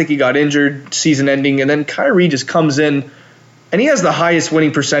fantastic. He got injured, season ending, and then Kyrie just comes in. And he has the highest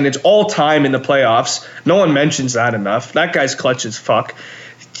winning percentage all time in the playoffs. No one mentions that enough. That guy's clutch as fuck.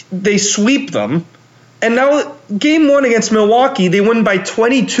 They sweep them. And now, game 1 against Milwaukee, they win by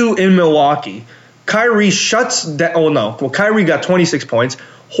 22 in Milwaukee. Kyrie shuts down. Oh, no. Well, Kyrie got 26 points.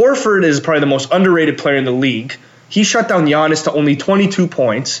 Horford is probably the most underrated player in the league. He shut down Giannis to only 22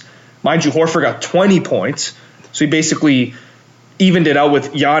 points. Mind you, Horford got 20 points. So he basically evened it out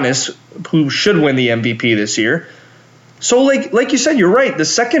with Giannis, who should win the MVP this year. So, like you said, you're right. The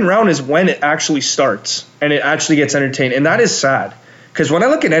second round is when it actually starts and it actually gets entertaining. And that is sad. Because when I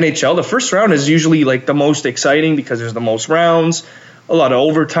look at NHL, the first round is usually, like, the most exciting because there's the most rounds. A lot of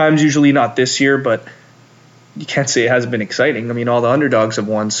overtimes, usually not this year, but you can't say it hasn't been exciting. I mean, all the underdogs have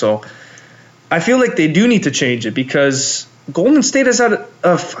won. So I feel like they do need to change it because Golden State has had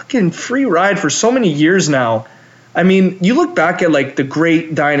a fucking free ride for so many years now. I mean, you look back at, like, the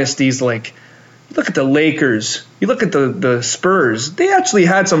great dynasties, like, you look at the Lakers, you look at the Spurs, they actually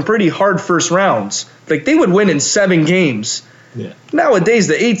had some pretty hard first rounds. Like, they would win in 7 games. Yeah. Nowadays,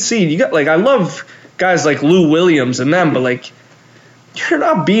 the 8th seed, you got, like, I love guys like Lou Williams and them, but like you're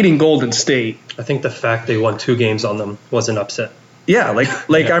not beating Golden State. I think the fact they won 2 games on them was an upset. Yeah,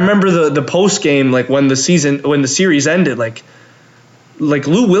 like I remember the post game, like when the series ended, like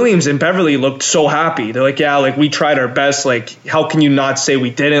Lou Williams and Beverly looked so happy. They're like, yeah, like we tried our best. Like, how can you not say we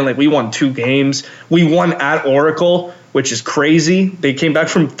didn't? Like, we won 2 games. We won at Oracle, which is crazy. They came back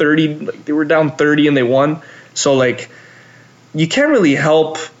from 30. Like, they were down 30 and they won. So like, you can't really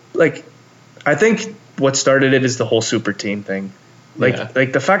help. Like, I think what started it is the whole super team thing. Like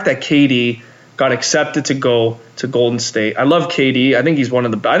the fact that KD got accepted to go to Golden State. I love KD. I think he's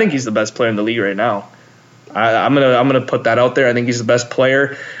the best player in the league right now. I'm gonna put that out there. I think he's the best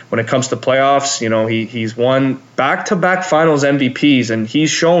player when it comes to playoffs. You know, he's won back-to-back Finals MVPs, and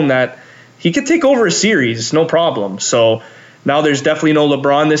he's shown that he could take over a series, no problem. So now there's definitely no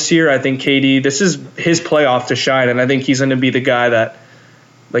LeBron this year. I think KD, this is his playoff to shine, and I think he's going to be the guy that,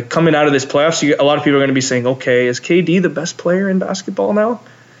 like, coming out of this playoffs, a lot of people are going to be saying, okay, is KD the best player in basketball now?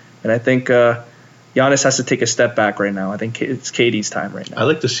 And I think Giannis has to take a step back right now. I think it's KD's time right now. I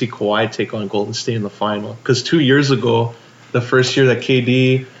like to see Kawhi take on Golden State in the final, because 2 years ago, the first year that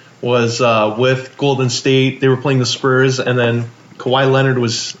KD was with Golden State, they were playing the Spurs, and then Kawhi Leonard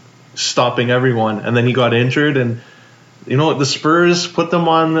was stopping everyone, and then he got injured, and you know the Spurs put them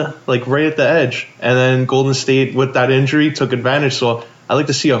on like right at the edge, and then Golden State with that injury took advantage. So I like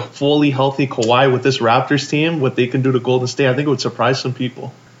to see a fully healthy Kawhi with this Raptors team, what they can do to Golden State. I think it would surprise some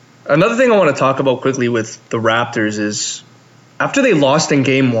people. Another thing I want to talk about quickly with the Raptors is after they lost in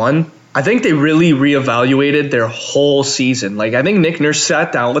Game 1, I think they really reevaluated their whole season. Like, I think Nick Nurse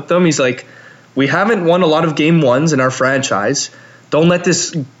sat down with them. He's like, we haven't won a lot of Game 1s in our franchise. Don't let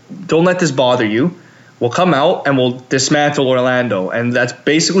this bother you. We'll come out and we'll dismantle Orlando. And that's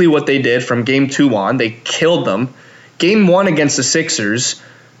basically what they did from Game 2 on. They killed them. Game 1 against the Sixers,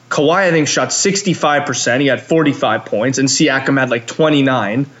 Kawhi, I think, shot 65%. He had 45 points, and Siakam had like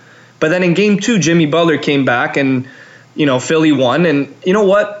 29. But then in Game 2, Jimmy Butler came back and, you know, Philly won. And you know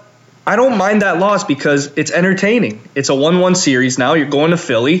what? I don't mind that loss because it's entertaining. It's a 1-1 series now. You're going to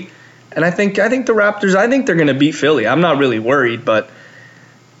Philly. And I think the Raptors, I think they're going to beat Philly. I'm not really worried, but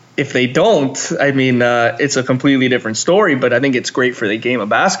if they don't, I mean, it's a completely different story, but I think it's great for the game of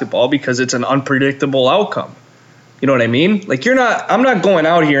basketball because it's an unpredictable outcome. You know what I mean? Like, I'm not going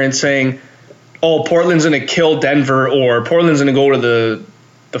out here and saying, oh, Portland's going to kill Denver or Portland's going to go to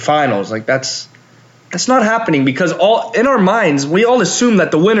the finals. Like, that's not happening because in our minds, we all assume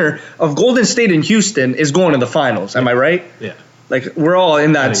that the winner of Golden State and Houston is going to the finals. Am I right? Yeah. Like, we're all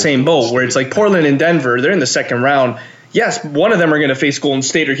in that same boat where it's like Portland and Denver, they're in the second round. Yes, one of them are going to face Golden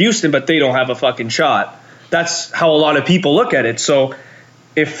State or Houston, but they don't have a fucking shot. That's how a lot of people look at it. So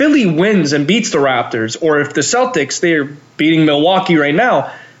if Philly wins and beats the Raptors, or if the Celtics, they're beating Milwaukee right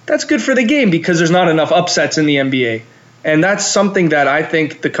now, that's good for the game because there's not enough upsets in the NBA. And that's something that I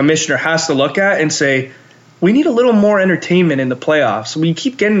think the commissioner has to look at and say, we need a little more entertainment in the playoffs. We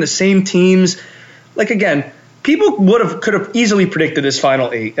keep getting the same teams. Like, again, people could have easily predicted this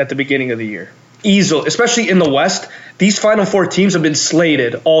Final 8 at the beginning of the year. Easily, especially in the West. These Final 4 teams have been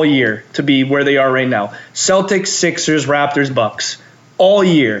slated all year to be where they are right now. Celtics, Sixers, Raptors, Bucks. All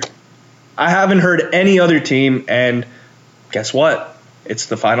year. I haven't heard any other team, and guess what? It's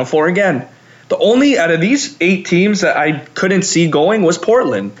the Final 4 again. The only out of these 8 teams that I couldn't see going was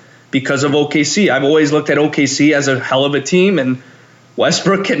Portland because of OKC. I've always looked at OKC as a hell of a team, and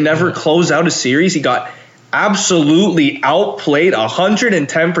Westbrook can never close out a series. He got absolutely outplayed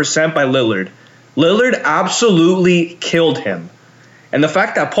 110% by Lillard. Lillard absolutely killed him. And the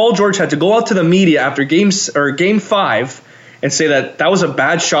fact that Paul George had to go out to the media after Game 5 and say that was a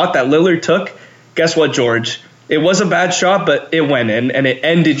bad shot that Lillard took, guess what, George? It was a bad shot, but it went in, and it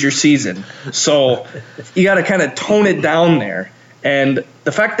ended your season. So you got to kind of tone it down there. And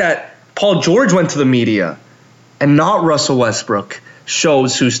the fact that Paul George went to the media and not Russell Westbrook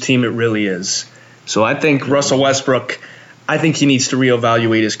shows whose team it really is. So I think Russell Westbrook, I think he needs to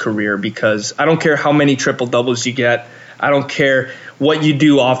reevaluate his career because I don't care how many triple-doubles you get. I don't care what you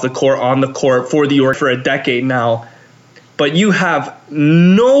do off the court, on the court, for a decade now. But you have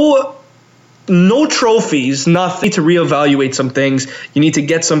no trophies, nothing to reevaluate some things. You need to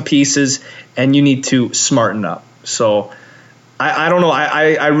get some pieces, and you need to smarten up. So I don't know.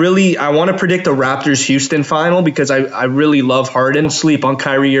 I want to predict a Raptors-Houston final because I really love Harden. Don't sleep on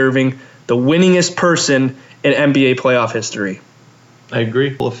Kyrie Irving, the winningest person in NBA playoff history. I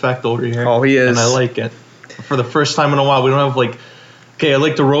agree. Full effect over here. Oh, he is. And I like it. For the first time in a while, we don't have I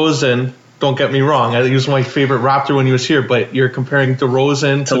like DeRozan, Don't get me wrong. He was my favorite Raptor when he was here, but you're comparing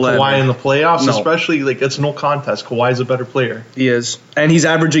DeRozan to Kawhi in the playoffs, especially, like, it's no contest. Kawhi's a better player. He is. And he's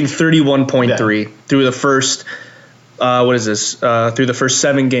averaging 31.3 through the first, through the first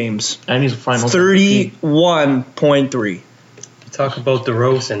 7 games. And he's a finals 31.3. You talk about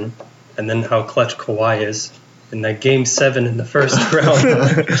DeRozan and then how clutch Kawhi is. In that game 7 in the first round.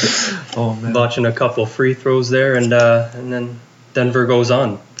 Oh, man. Watching a couple free throws there, and then Denver goes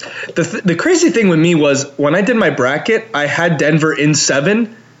on. The crazy thing with me was when I did my bracket, I had Denver in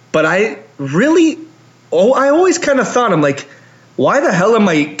 7, but I always kind of thought, I'm like, why the hell am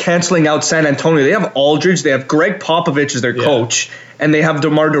I canceling out San Antonio? They have Aldridge, they have Greg Popovich as their coach, and they have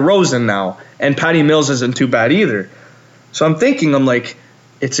DeMar DeRozan now, and Patty Mills isn't too bad either. So I'm thinking, I'm like,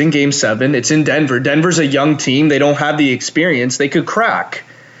 it's in Game 7, it's in Denver. Denver's a young team, they don't have the experience, they could crack.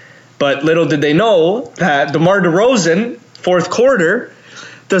 But little did they know that DeMar DeRozan, fourth quarter,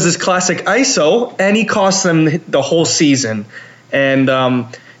 does his classic ISO, and he costs them the whole season. And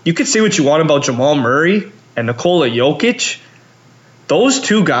you could say what you want about Jamal Murray and Nikola Jokic. Those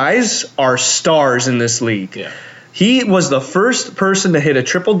two guys are stars in this league. Yeah. He was the first person to hit a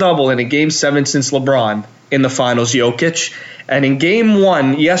triple-double in a Game 7 since LeBron in the finals, Jokic. And in Game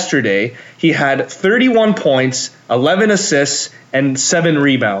 1 yesterday, he had 31 points, 11 assists, and 7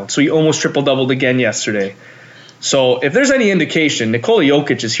 rebounds. So he almost triple-doubled again yesterday. So if there's any indication, Nikola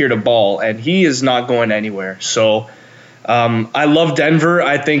Jokic is here to ball, and he is not going anywhere. So I love Denver.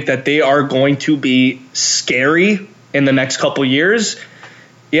 I think that they are going to be scary in the next couple years.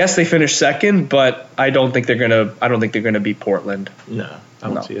 Yes, they finished second, but I don't think they're gonna beat Portland. No, I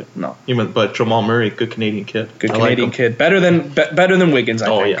don't see it. No. But Jamal Murray, good Canadian kid. Good Canadian kid. Better than Wiggins, I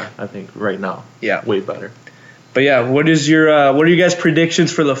think. Oh yeah, I think right now. Yeah. Way better. But yeah, what are your guys'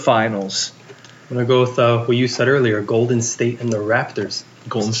 predictions for the finals? I'm going to go with what you said earlier, Golden State and the Raptors.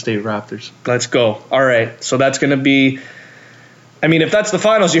 Golden State Raptors. Let's go. All right. So that's going to be, I mean, if that's the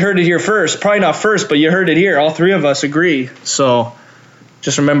finals, you heard it here first. Probably not first, but you heard it here. All three of us agree. So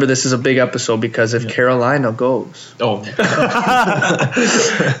just remember, this is a big episode because if Carolina goes. Oh.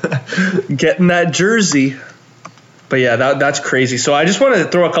 Getting that jersey. But yeah, that's crazy. So I just wanted to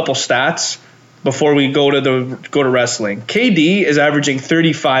throw a couple stats before we go to wrestling. KD is averaging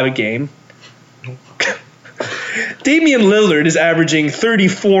 35 a game. Damian Lillard is averaging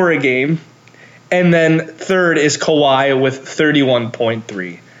 34 a game. And then third is Kawhi with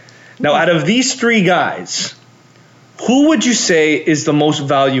 31.3. Now, out of these three guys, who would you say is the most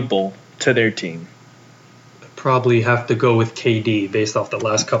valuable to their team? Probably have to go with KD based off the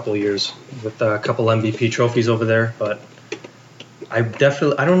last couple of years with a couple MVP trophies over there. But I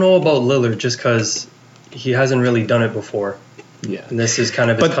don't know about Lillard just because he hasn't really done it before. Yeah. And this is kind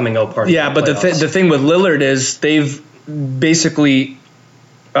of his coming out party. Yeah, but the thing with Lillard is they've basically,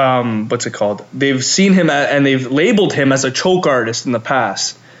 what's it called? They've seen him and they've labeled him as a choke artist in the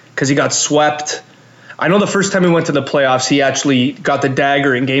past because he got swept. I know the first time he went to the playoffs, he actually got the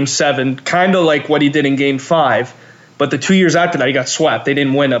dagger in Game 7, kind of like what he did in Game 5. But the 2 years after that, he got swept. They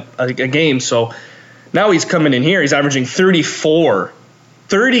didn't win a game. So now he's coming in here. He's averaging 34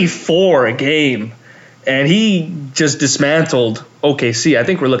 a game. And he just dismantled OKC. I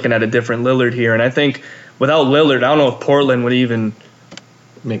think we're looking at a different Lillard here. And I think without Lillard, I don't know if Portland would even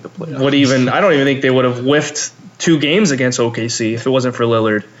make the playoffs. I don't even think they would have whiffed 2 games against OKC if it wasn't for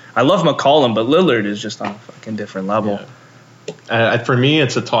Lillard. I love McCollum, but Lillard is just on a fucking different level. Yeah. For me,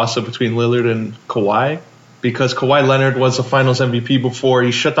 it's a toss-up between Lillard and Kawhi because Kawhi Leonard was a Finals MVP before. He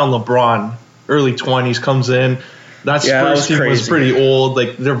shut down LeBron, early 20s, comes in. That Spurs team was pretty old.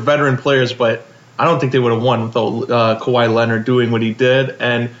 Like, they're veteran players, but I don't think they would have won without Kawhi Leonard doing what he did.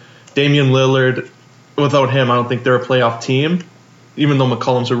 And Damian Lillard, without him, I don't think they're a playoff team, even though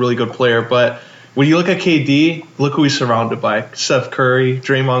McCollum's a really good player. But when you look at KD, look who he's surrounded by. Steph Curry,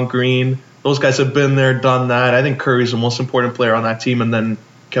 Draymond Green. Those guys have been there, done that. I think Curry's the most important player on that team, and then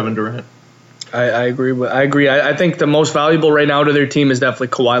Kevin Durant. I agree. I think the most valuable right now to their team is definitely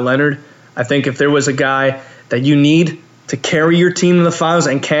Kawhi Leonard. I think if there was a guy that you need to carry your team in the finals,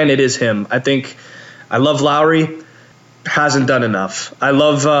 and it is him. I love Lowry, hasn't done enough. I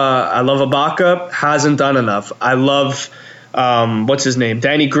love Ibaka, hasn't done enough. I love what's his name?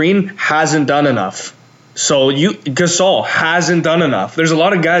 Danny Green hasn't done enough. So Gasol hasn't done enough. There's a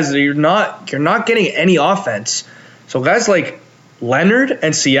lot of guys that you're not getting any offense. So guys like Leonard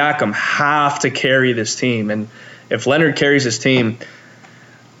and Siakam have to carry this team. And if Leonard carries his team,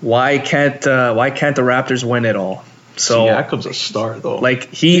 why can't the Raptors win it all? So Siakam's a star though.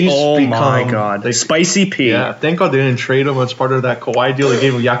 Like my God, like, Spicy P. Yeah, thank God they didn't trade him as part of that Kawhi deal. They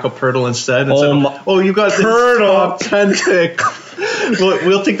gave him Jakob Poeltl instead. You got Poeltl. this top 10 pick.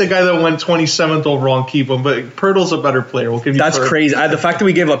 We'll take the guy that went 27th overall and keep him, but Pirtle's a better player. We'll give you That's Pirtle. crazy. The fact that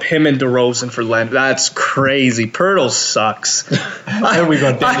we gave up him and DeRozan for Leonard, that's crazy. Pirtle sucks. And we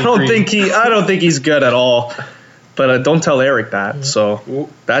got Danny Green. I don't think he's good at all. But don't tell Eric that. So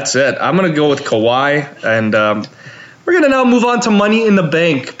that's it. I'm gonna go with Kawhi, and we're gonna now move on to Money in the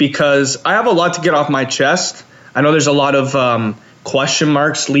Bank because I have a lot to get off my chest. I know there's a lot of question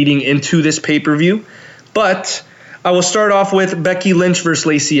marks leading into this pay-per-view, but I will start off with Becky Lynch versus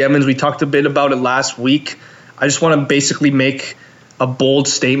Lacey Evans. We talked a bit about it last week. I just want to basically make a bold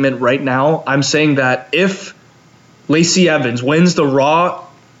statement right now. I'm saying that if Lacey Evans wins the Raw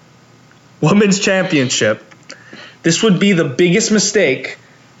Women's Championship, this would be the biggest mistake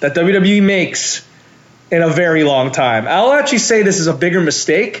that WWE makes in a very long time. I'll actually say this is a bigger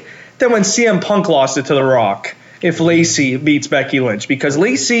mistake than when CM Punk lost it to The Rock if Lacey beats Becky Lynch, because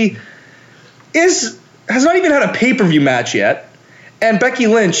Lacey has not even had a pay-per-view match yet, and Becky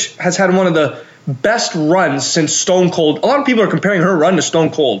Lynch has had one of the best runs since Stone Cold. A lot of people are comparing her run to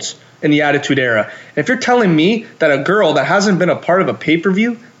Stone Cold's in the Attitude Era. And if you're telling me that a girl that hasn't been a part of a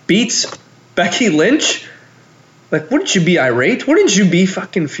pay-per-view beats Becky Lynch, like, wouldn't you be irate? Wouldn't you be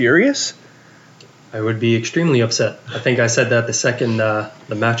fucking furious? I would be extremely upset. I think I said that the second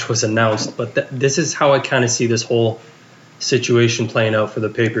the match was announced, but this is how I kind of see this whole situation playing out for the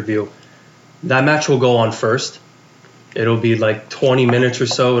pay-per-view. That match will go on first. It'll be like 20 minutes or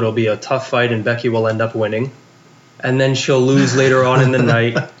so. It'll be a tough fight, and Becky will end up winning. And then she'll lose later on in the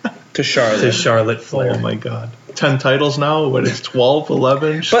night to Charlotte Flair. Oh, my God. 10 titles now? What is 12,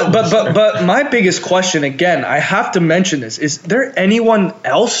 11? But my biggest question, again, I have to mention this. Is there anyone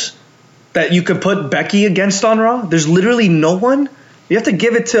else that you could put Becky against on Raw? There's literally no one? You have to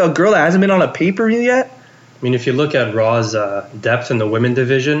give it to a girl that hasn't been on a pay-per-view yet? I mean, if you look at Raw's depth in the women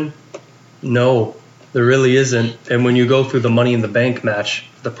division, no, there really isn't. And when you go through the Money in the Bank match,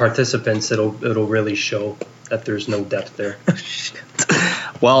 the participants, it'll really show that there's no depth there.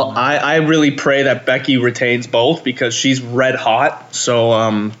 Well, I really pray that Becky retains both because she's red hot. So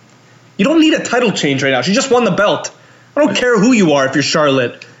you don't need a title change right now. She just won the belt. I don't care who you are if you're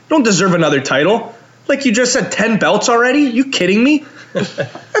Charlotte. You don't deserve another title. Like you just said, 10 belts already? You kidding me?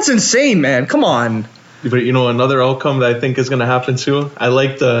 That's insane, man. Come on. But you know, another outcome that I think is going to happen too, I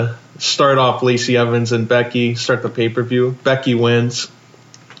like to start off Lacey Evans and Becky, start the pay-per-view. Becky wins.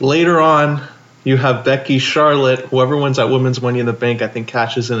 Later on, you have Becky, Charlotte. Whoever wins that Women's Money in the Bank, I think,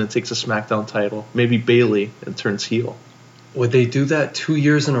 cashes in and takes a SmackDown title. Maybe Bayley and turns heel. Would they do that 2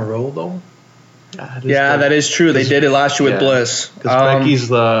 years in a row, though? Yeah, that is true. They did it last year with Bliss. Because Becky's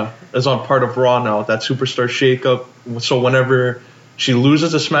is on part of Raw now, that superstar shakeup. So whenever she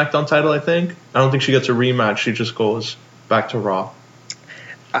loses a SmackDown title, I don't think she gets a rematch. She just goes back to Raw.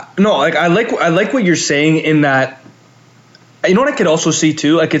 No, like I like what you're saying in that. You know what I could also see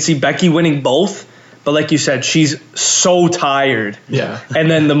too? I could see Becky winning both, but like you said, she's so tired. Yeah. And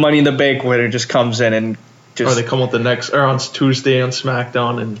then the Money in the Bank winner just comes in and just. Or they come with on Tuesday on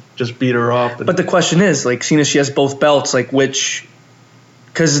SmackDown and just beat her up. But the question is, like, seeing as she has both belts, like which?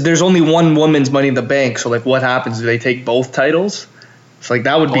 Because there's only one woman's Money in the Bank, so like, what happens? Do they take both titles? It's like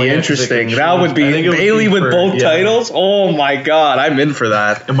that would be interesting. That would be Bayley with both titles. Oh my God, I'm in for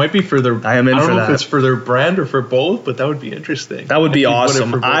that. It might be for their. I am in for that. I don't know if it's for their brand or for both, but that would be interesting. That would be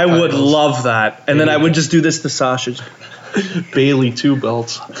awesome. I would love that, and then I would just do this to Sasha. Bayley 2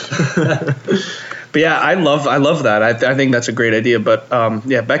 belts. But yeah, I love that. I think that's a great idea. But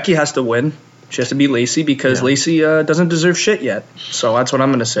yeah, Becky has to win. She has to beat Lacey because Lacey doesn't deserve shit yet. So that's what I'm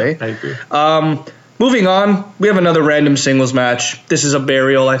going to say. I agree. Moving on, we have another random singles match. This is a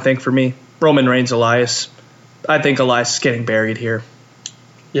burial, I think, for me. Roman Reigns, Elias. I think Elias is getting buried here.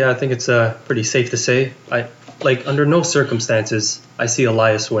 Yeah, I think it's pretty safe to say. Under no circumstances, I see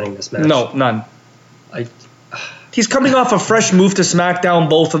Elias winning this match. No, none. He's coming off a fresh move to SmackDown,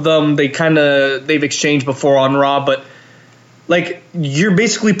 both of them. They've exchanged before on Raw, but like you're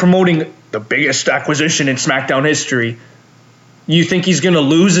basically promoting the biggest acquisition in SmackDown history. You think he's going to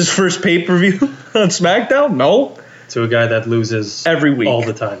lose his first pay-per-view on SmackDown? No. To a guy that loses every week. All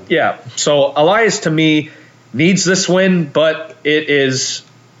the time. Yeah. So Elias, to me, needs this win, but it is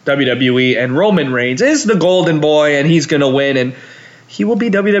WWE, and Roman Reigns is the golden boy, and he's going to win, and he will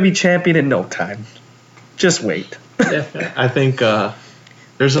be WWE champion in no time. Just wait. I think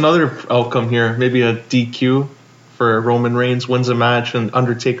there's another outcome here, maybe a DQ for Roman Reigns wins a match and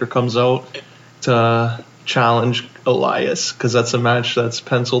Undertaker comes out to challenge Elias, because that's a match that's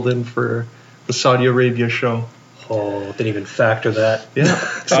penciled in for the Saudi Arabia show. Oh, didn't even factor that. Yeah.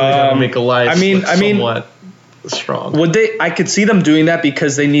 So they gotta make Elias somewhat strong. Would they? I could see them doing that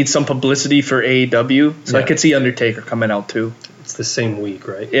because they need some publicity for AEW. So I could see Undertaker coming out too. It's the same week,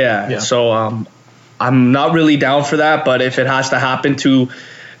 right? Yeah. So I'm not really down for that, but if it has to happen to,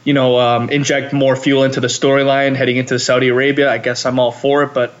 inject more fuel into the storyline heading into Saudi Arabia, I guess I'm all for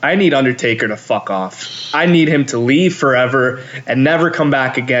it. But I need Undertaker to fuck off. I need him to leave forever and never come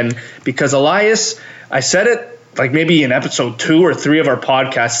back again, because Elias, I said it like maybe in episode 2 or 3 of our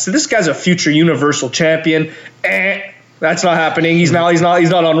podcast. So this guy's a future Universal Champion. That's not happening. He's not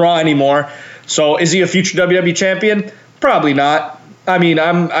on Raw anymore. So is he a future WWE Champion? Probably not. I mean,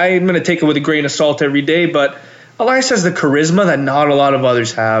 I'm going to take it with a grain of salt every day, but Elias has the charisma that not a lot of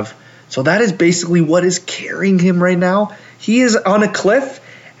others have. So that is basically what is carrying him right now. He is on a cliff,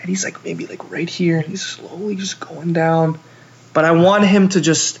 and he's like maybe like right here, and he's slowly just going down. But I want him to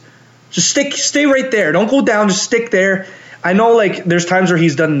just stay right there. Don't go down, just stick there. I know like there's times where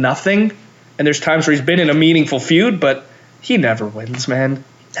he's done nothing, and there's times where he's been in a meaningful feud, but he never wins, man.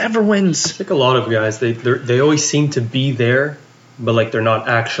 Never wins. It's like a lot of guys, they always seem to be there, but like they're not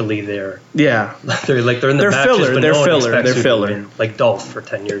actually there. Yeah. they're in the matches, filler. but They're no one filler. expects They're you to filler. win. Like Dolph for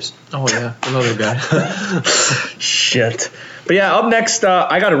 10 years. Oh yeah, another guy. Shit. But yeah, up next,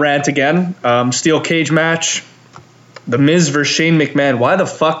 I got a rant again. Steel cage match. The Miz versus Shane McMahon.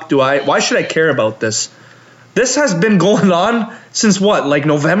 Why should I care about this? This has been going on since what, like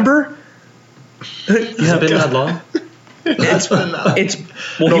November? Has it been that long?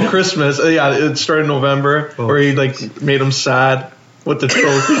 Christmas. Yeah, it started in November, where he like made him sad with the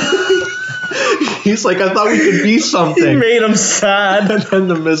trophy. He's like, I thought we could be something. He made him sad. And then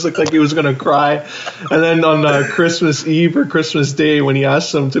the Miz looked like he was gonna cry. And then on Christmas Eve or Christmas Day, when he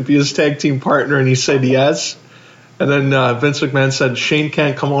asked him to be his tag team partner, and he said yes. And then Vince McMahon said, Shane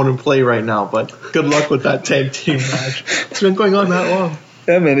can't come on and play right now, but good luck with that tag team match. It's been going on that long.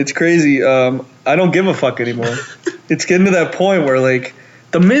 Yeah, man, it's crazy. I don't give a fuck anymore. It's getting to that point where, like,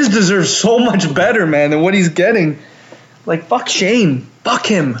 the Miz deserves so much better, man, than what he's getting. Like, fuck Shane. Fuck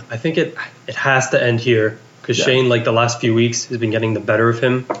him. I think it has to end here, because Shane, like, the last few weeks has been getting the better of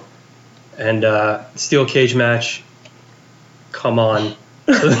him. And steel cage match, come on.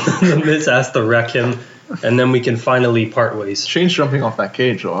 The Miz has to wreck him, and then we can finally part ways. Shane's jumping off that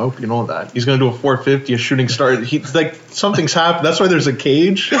cage, though. I hope you know that. He's going to do a 450, a shooting star. He's like, something's happened. That's why there's a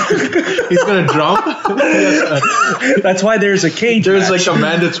cage. He's going to jump. That's why there's a cage There's match. like a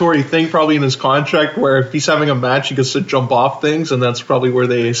mandatory thing probably in his contract where if he's having a match, he gets to jump off things, and that's probably where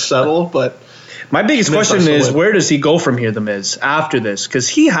they settle. But my biggest question is, where does he go from here, The Miz, after this? Because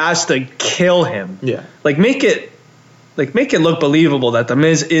he has to kill him. Yeah. Make it look believable that The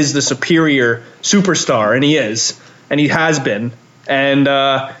Miz is the superior superstar, and he is, and he has been, and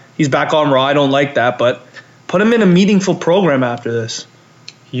he's back on Raw. I don't like that, but put him in a meaningful program after this.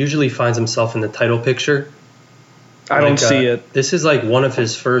 He usually finds himself in the title picture. I don't see it. This is like one of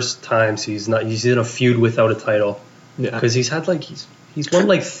his first times he's in a feud without a title. Yeah. Because he's won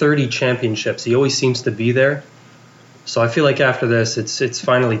like 30 championships. He always seems to be there. So I feel like after this, it's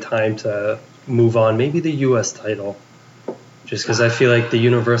finally time to move on. Maybe the U.S. title. Just because I feel like the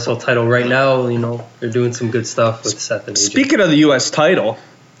Universal title right now, they're doing some good stuff with Seth and AJ. Speaking of the U.S. title,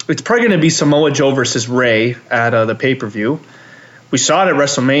 it's probably going to be Samoa Joe versus Ray at the pay-per-view. We saw it at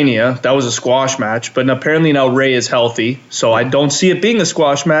WrestleMania. That was a squash match, but apparently now Ray is healthy, so I don't see it being a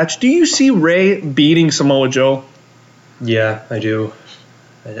squash match. Do you see Ray beating Samoa Joe? Yeah, I do.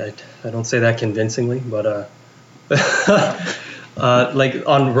 I don't say that convincingly, but like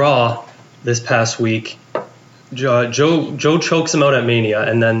on Raw this past week, Joe chokes him out at Mania,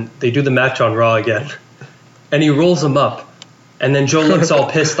 and then they do the match on Raw again, and he rolls him up, and then Joe looks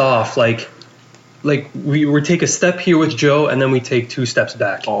all pissed off, like we take a step here with Joe, and then we take 2 steps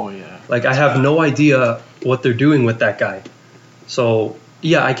back. Oh yeah. Like I have no idea what they're doing with that guy. So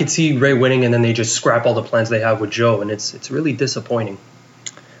yeah, I could see Ray winning, and then they just scrap all the plans they have with Joe, and it's really disappointing.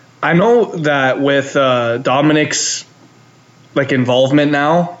 I know that with Dominic's involvement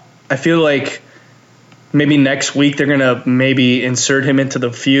now, I feel like maybe next week they're gonna maybe insert him into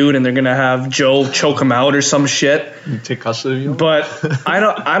the feud, and they're gonna have Joe choke him out or some shit. You take custody of you. But I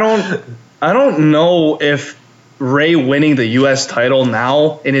don't know if Ray winning the U.S. title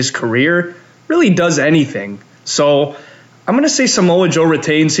now in his career really does anything. So I'm gonna say Samoa Joe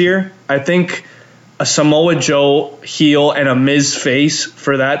retains here. I think a Samoa Joe heel and a Miz face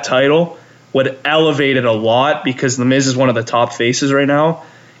for that title would elevate it a lot, because the Miz is one of the top faces right now,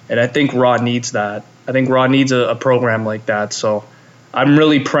 and I think Raw needs that. I think Raw needs a program like that. So I'm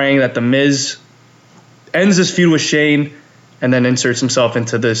really praying that the Miz ends this feud with Shane and then inserts himself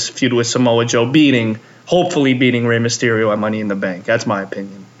into this feud with Samoa Joe, hopefully beating Rey Mysterio at Money in the Bank. That's my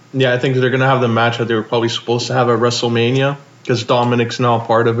opinion. Yeah, I think they're going to have the match that they were probably supposed to have at WrestleMania, because Dominic's now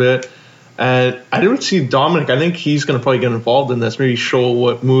part of it. And I didn't see Dominic. I think he's going to probably get involved in this. Maybe show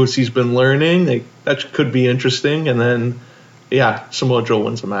what moves he's been learning. That could be interesting. And then, Samoa Joe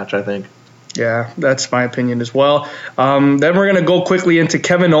wins the match, I think. Yeah, that's my opinion as well. Then we're going to go quickly into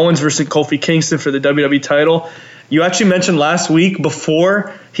Kevin Owens versus Kofi Kingston for the WWE title. You actually mentioned last week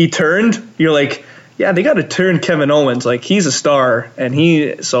before he turned, you're like, yeah, they got to turn Kevin Owens. Like, he's a star.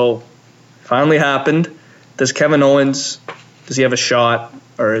 And so finally happened. Does Kevin Owens, does he have a shot,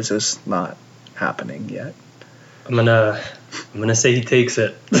 or is this not happening yet? I'm gonna say he takes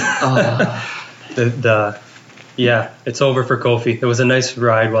it. It's over for Kofi. It was a nice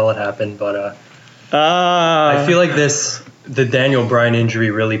ride while it happened, but I feel like the Daniel Bryan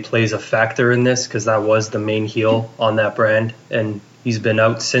injury really plays a factor in this, because that was the main heel on that brand, and he's been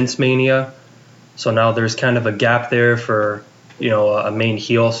out since Mania. So now there's kind of a gap there for a main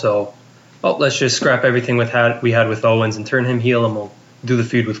heel. So let's just scrap everything we had with Owens and turn him heel, and we'll do the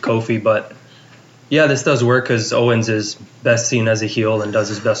feud with Kofi. But yeah, this does work because Owens is best seen as a heel and does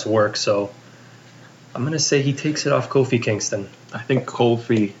his best work. So I'm going to say he takes it off Kofi Kingston. I think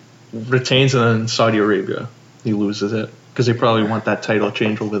Kofi retains, and then in Saudi Arabia he loses it, because they probably want that title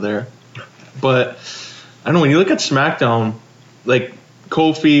change over there. But I don't know, when you look at SmackDown, like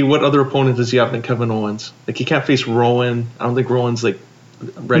Kofi, what other opponent does he have than Kevin Owens? Like, he can't face Rowan. I don't think Rowan's ready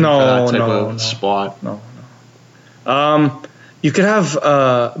for that type of spot. No. You could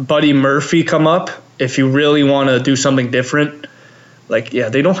have Buddy Murphy come up if you really want to do something different.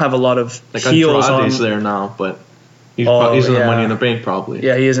 They don't have a lot of heels Andrade's there now, but he's in the Money in the Bank probably.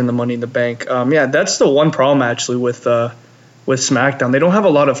 Yeah, he is in the Money in the Bank. That's the one problem actually with SmackDown. They don't have a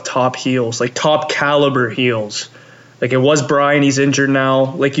lot of top heels, like top caliber heels. Like, it was Bryan, he's injured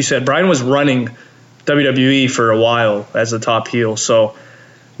now. Like you said, Bryan was running WWE for a while as a top heel. So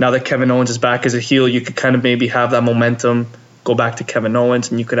now that Kevin Owens is back as a heel, you could kind of maybe have that momentum go back to Kevin Owens,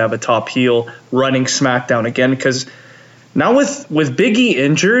 and you could have a top heel running SmackDown again. Because now with Big E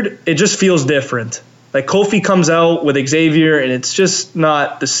injured, it just feels different. Like, Kofi comes out with Xavier, and it's just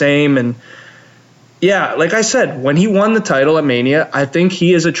not the same. And yeah, like I said, when he won the title at Mania, I think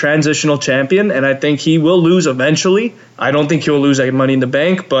he is a transitional champion, and I think he will lose eventually. I don't think he'll lose at Money in the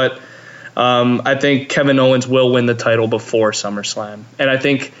Bank, but I think Kevin Owens will win the title before SummerSlam. And I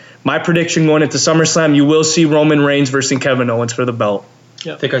think my prediction going into SummerSlam, you will see Roman Reigns versus Kevin Owens for the belt.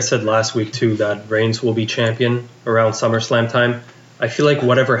 Yeah. I think I said last week, too, that Reigns will be champion around SummerSlam time. I feel like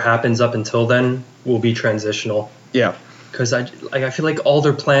whatever happens up until then will be transitional. Yeah. Because I feel like all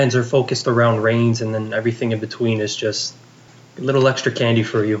their plans are focused around Reigns, and then everything in between is just a little extra candy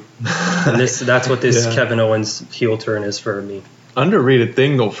for you. And that's what this Kevin Owens heel turn is for me. Underrated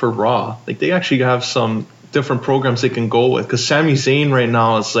thing, though, for Raw. Like, they actually have some different programs they can go with. Because Sami Zayn right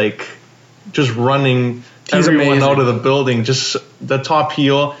now is, like, just running everyone out of the building. Just the top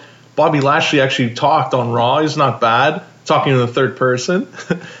heel. Bobby Lashley actually talked on Raw. He's not bad. Talking in the third person.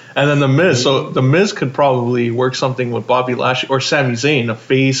 And then The Miz. So The Miz could probably work something with Bobby Lashley or Sami Zayn, a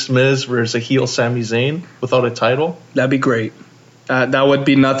face Miz versus a heel Sami Zayn without a title. That'd be great. That would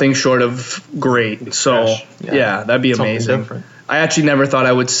be nothing short of great. So, that'd be amazing. Different. I actually never thought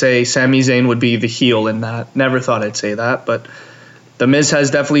I would say Sami Zayn would be the heel in that. Never thought I'd say that. But The Miz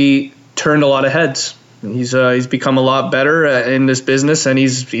has definitely turned a lot of heads. He's become a lot better in this business, and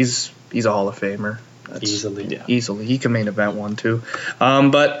he's a Hall of Famer. Easily. He can main event one, too.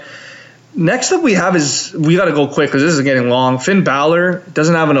 But next up we got to go quick because this is getting long. Finn Balor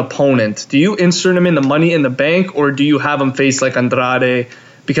doesn't have an opponent. Do you insert him in the Money in the Bank, or do you have him face like Andrade?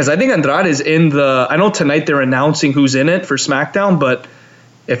 Because I think Andrade is I know tonight they're announcing who's in it for SmackDown, but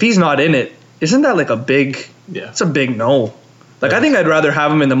if he's not in it, isn't that like it's a big no. Like, I think I'd rather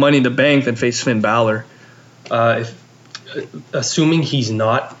have him in the Money in the Bank than face Finn Balor. Assuming he's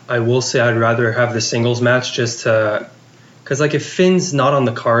not, I will say I'd rather have the singles match just to, because like if Finn's not on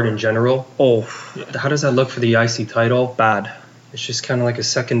the card in general, how does that look for the IC title? Bad. It's just kind of like a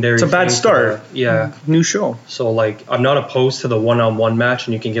secondary. It's a bad start. New show. So like I'm not opposed to the one-on-one match,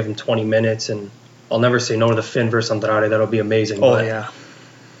 and you can give him 20 minutes, and I'll never say no to the Finn versus Andrade. That'll be amazing.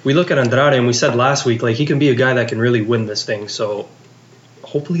 We look at Andrade, and we said last week like he can be a guy that can really win this thing. So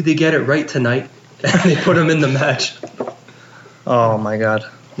hopefully they get it right tonight and they put him in the match. Oh my God.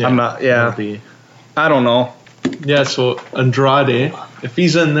 I'm not. Yeah. I don't know. Yeah. So Andrade, if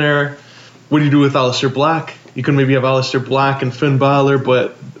he's in there, what do you do with Aleister Black? You can maybe have Aleister Black and Finn Balor,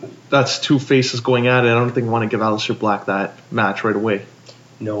 but that's two faces going at it. I don't think you want to give Aleister Black that match right away.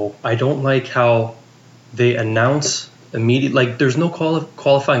 No, I don't like how they announce immediate, like there's no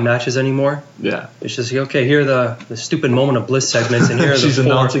qualifying matches anymore. Yeah. It's just, okay, here are the stupid moment of bliss segments, and here are She's the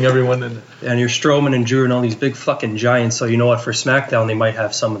four. announcing everyone in it. And you're Strowman and Drew and all these big fucking giants. So you know what? For SmackDown, they might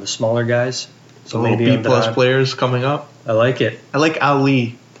have some of the smaller guys. So Little maybe B+ players coming up. I like it. I like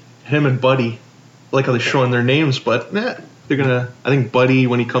Ali, him and Buddy. I like how they're showing their names, but they're gonna. I think Buddy,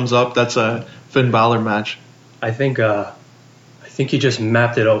 when he comes up, that's a Finn Balor match. I think you just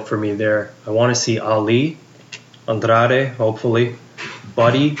mapped it out for me there. I want to see Ali, Andrade, hopefully,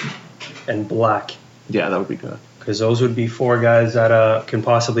 Buddy, and Black. Yeah, that would be good. Because those would be 4 guys that can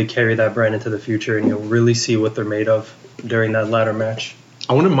possibly carry that brand into the future, and you'll really see what they're made of during that ladder match.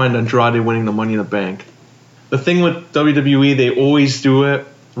 I wouldn't mind Andrade winning the Money in the Bank. The thing with WWE, they always do it.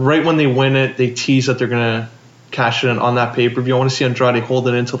 Right when they win it, they tease that they're going to cash it in on that pay-per-view. I want to see Andrade hold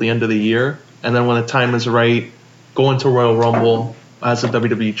it until the end of the year. And then when the time is right, go into Royal Rumble as a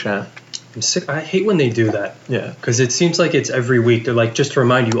WWE champ. I'm sick. I hate when they do that. Yeah. Because it seems like it's every week. They're like, just to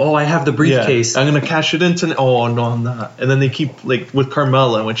remind you, I have the briefcase. Yeah, I'm going to cash it in tonight. Oh, no, I'm not. And then they keep, like, with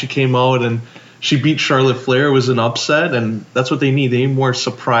Carmella, when she came out and she beat Charlotte Flair, it was an upset, and that's what they need. They need more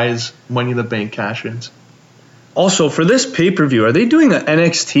surprise Money in the Bank cash-ins. Also, for this pay-per-view, are they doing an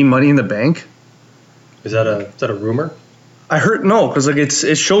NXT Money in the Bank? Is that a rumor? I heard no, because like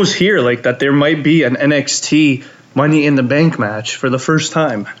it shows here like that there might be an NXT Money in the Bank match for the first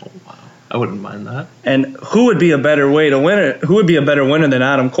time. Oh, wow. I wouldn't mind that. And who would be a better way to win it? Who would be a better winner than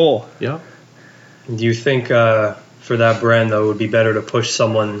Adam Cole? Yeah. Do you think for that brand, though, it would be better to push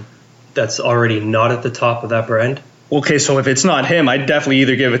someone that's already not at the top of that brand? Okay, so if it's not him, I'd definitely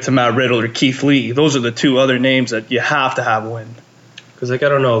either give it to Matt Riddle or Keith Lee. Those are the 2 other names that you have to have win. Because, like, I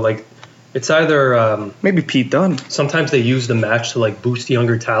don't know, like, it's either... maybe Pete Dunne. Sometimes they use the match to, like, boost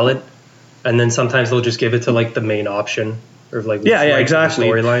younger talent, and then sometimes they'll just give it to, like, the main option. Or, like, yeah, exactly.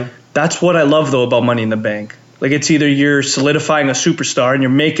 Storyline. That's what I love, though, about Money in the Bank. Like, it's either you're solidifying a superstar and you're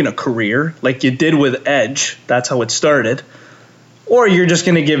making a career, like you did with Edge. That's how it started. Or you're just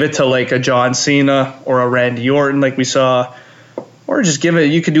going to give it to, like, a John Cena or a Randy Orton, like we saw. Or just give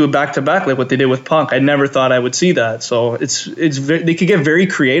it, you could do it back-to-back, like what they did with Punk. I never thought I would see that. So they could get very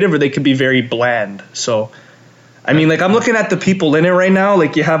creative or they could be very bland. So, I mean, like, I'm looking at the people in it right now.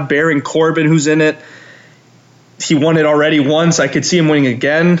 Like, you have Baron Corbin who's in it. He won it already once. I could see him winning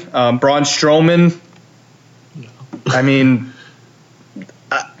again. Braun Strowman. I mean...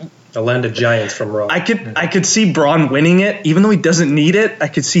 The land of giants from Raw. I could see Braun winning it, even though he doesn't need it. I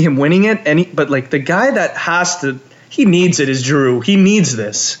could see him winning it. But like the guy that he needs it is Drew. He needs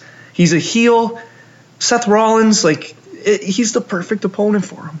this. He's a heel. Seth Rollins, like he's the perfect opponent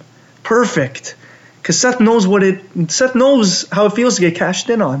for him. Perfect, because Seth knows how it feels to get cashed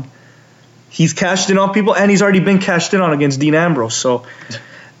in on. He's cashed in on people, and he's already been cashed in on against Dean Ambrose. So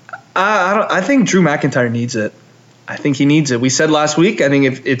I think Drew McIntyre needs it. I think he needs it. We said last week, I think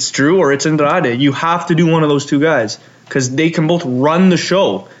if it's Drew or it's Andrade, you have to do one of those 2 guys because they can both run the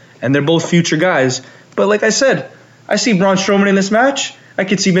show and they're both future guys. But like I said, I see Braun Strowman in this match. I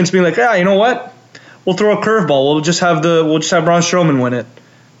could see Vince being like, you know what? We'll throw a curveball. We'll just have Braun Strowman win it.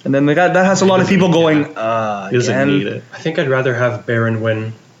 And then that has a lot of people going, he doesn't need it. I think I'd rather have Baron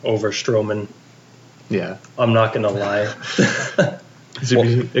win over Strowman. Yeah. I'm not going to lie.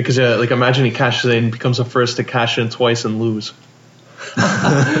 Because like imagine he cashes in, becomes the first to cash in twice and lose.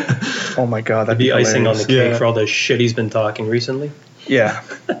 Oh my God, that'd be icing on the cake Yeah. for all the shit he's been talking recently. Yeah.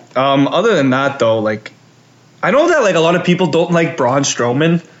 Other than that, though, like I know that like a lot of people don't like Braun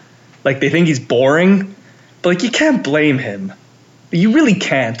Strowman, like they think he's boring, but like you can't blame him. You really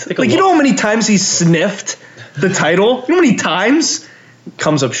can't. Like you know how many times he's sniffed the title? You know how many times?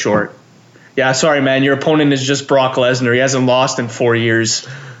 Comes up short. Yeah, sorry, man. Your opponent is just Brock Lesnar. He hasn't lost in 4 years.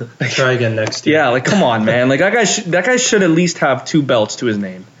 Try again next year. Yeah, like come on, man. Like that guy should at least have 2 belts to his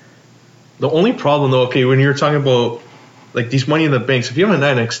name. The only problem, though, okay, when you're talking about like these Money in the Banks, if you have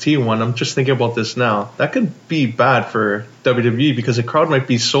an NXT one, I'm just thinking about this now. That could be bad for WWE because the crowd might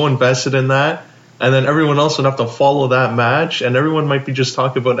be so invested in that, and then everyone else would have to follow that match, and everyone might be just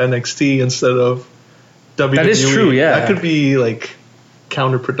talking about NXT instead of WWE. That is true. Yeah, that could be like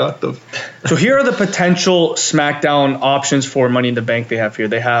counterproductive. So here are the potential SmackDown options for Money in the Bank they have here.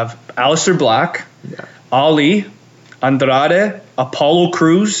 They have Aleister Black, Ali, Andrade, Apollo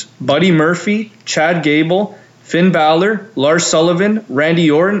Crews, Buddy Murphy, Chad Gable, Finn Balor, Lars Sullivan,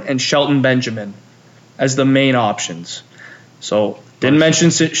 Randy Orton, and Shelton Benjamin as the main options. So didn't mention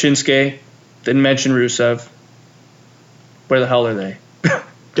Shinsuke, didn't mention Rusev. Where the hell are they?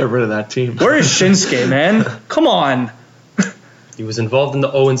 Get rid of that team. Where is Shinsuke, man? Come on. He was involved in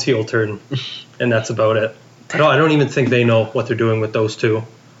the Owens heel turn, and that's about it. No, I don't even think they know what they're doing with those 2.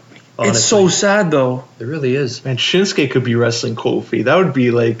 honestly. It's so sad though. It really is. Man, Shinsuke could be wrestling Kofi. That would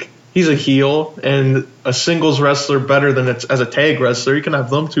be like, he's a heel and a singles wrestler better than as a tag wrestler. You can have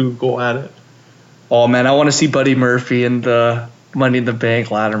them two go at it. Oh man, I want to see Buddy Murphy in the Money in the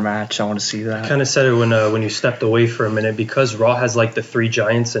Bank ladder match. I want to see that. I kind of said it when you stepped away for a minute, because Raw has like the three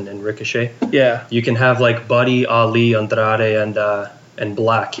giants and Ricochet. Yeah. You can have like Buddy, Ali, Andrade, and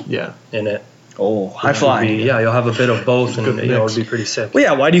Black in it. Oh, high flying. You'll have a bit of both, and it would be pretty sick. Well,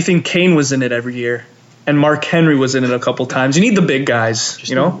 yeah, why do you think Kane was in it every year? And Mark Henry was in it a couple times. You need the big guys, Just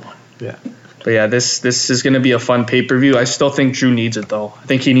you know? Yeah. But yeah, this is going to be a fun pay-per-view. I still think Drew needs it, though. I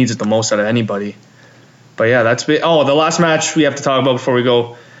think he needs it the most out of anybody. But yeah, that's been. Oh, the last match we have to talk about before we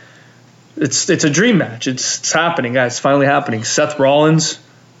go. It's a dream match. It's happening, guys. It's finally happening. Seth Rollins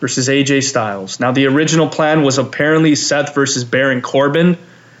versus AJ Styles. Now, the original plan was apparently Seth versus Baron Corbin.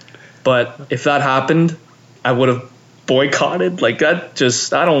 But if that happened, I would have boycotted. Like, that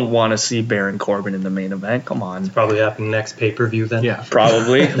just, I don't want to see Baron Corbin in the main event. Come on. Probably happening next pay-per-view then. Yeah.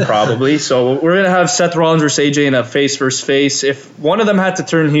 Probably. So we're going to have Seth Rollins versus AJ in a face versus face. If one of them had to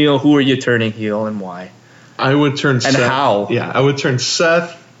turn heel, who are you turning heel and why? I would turn Seth. And how? Yeah, I would turn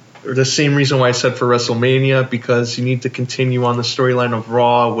Seth. Or the same reason why I said for WrestleMania, because you need to continue on the storyline of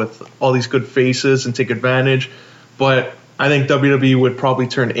Raw with all these good faces and take advantage. But I think WWE would probably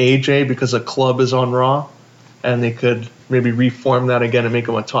turn AJ because a club is on Raw, and they could maybe reform that again and make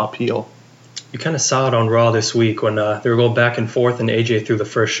him a top heel. You kind of saw it on Raw this week when they were going back and forth, and AJ threw the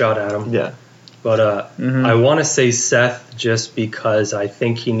first shot at him. Yeah. But I want to say Seth just because I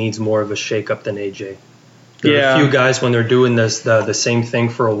think he needs more of a shake-up than AJ. There are a few guys when they're doing this the same thing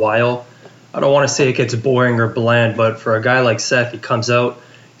for a while. I don't want to say it gets boring or bland, but for a guy like Seth, he comes out,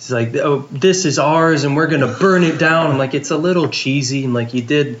 he's like, "Oh, this is ours, and we're gonna burn it down." I'm like, it's a little cheesy. And like,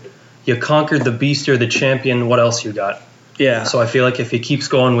 you conquered the beast, you're the champion. What else you got? Yeah. So I feel like if he keeps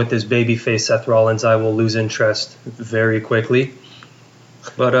going with this babyface Seth Rollins, I will lose interest very quickly.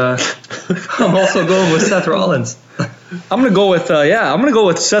 But I'm also going with Seth Rollins. I'm gonna go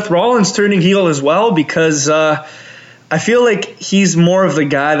with Seth Rollins turning heel as well, because I feel like he's more of the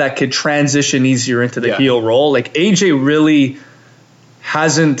guy that could transition easier into the heel role. Like, AJ really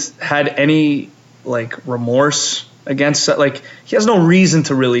hasn't had any like remorse against Seth. Like, he has no reason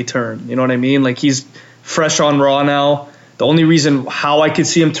to really turn. You know what I mean? Like, he's fresh on Raw now. The only reason how I could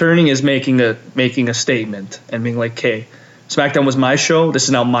see him turning is making a statement and being like, "Okay, SmackDown was my show. This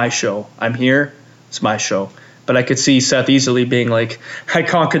is now my show. I'm here. It's my show." But I could see Seth easily being like, "I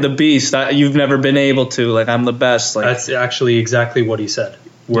conquered the beast. You've never been able to. Like, I'm the best." Like, that's actually exactly what he said,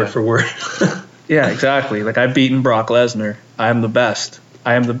 word for word. Yeah, exactly. Like, I've beaten Brock Lesnar. I am the best.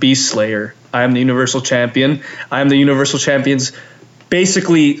 I am the Beast Slayer. I am the Universal Champion. I am the Universal Champion's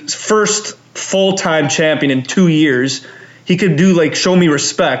basically first full-time champion in 2 years. He could do, like, show me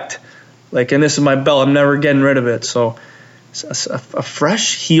respect. Like, and this is my belt. I'm never getting rid of it. So a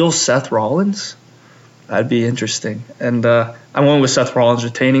fresh heel Seth Rollins, that'd be interesting. And I'm going with Seth Rollins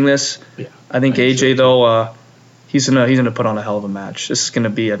retaining this. Yeah, I think AJ, though, he's gonna put on a hell of a match. This is gonna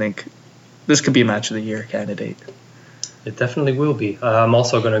be, I think, this could be a match of the year candidate. It definitely will be. I'm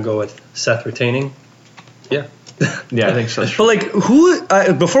also going to go with Seth retaining. Yeah. Yeah, I think so. But, like, who,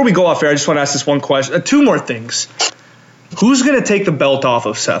 before we go off here, I just want to ask this one question. Two more things. Who's going to take the belt off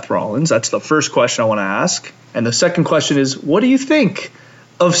of Seth Rollins? That's the first question I want to ask. And the second question is, what do you think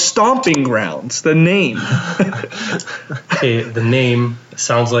of Stomping Grounds, the name? Okay, the name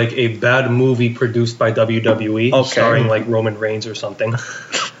sounds like a bad movie produced by WWE, starring, like, Roman Reigns or something.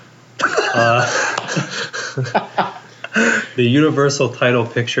 The Universal title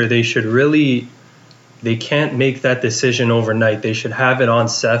picture, they can't make that decision overnight. They should have it on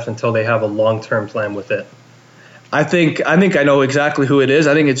Seth until they have a long-term plan with it. I think I know exactly who it is.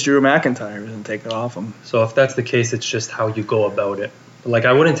 I think it's Drew McIntyre who's going to take it off him. So if that's the case, it's just how you go about it. Like,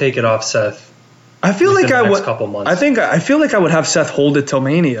 I wouldn't take it off Seth. I feel like I would. Couple months. I feel like I would have Seth hold it till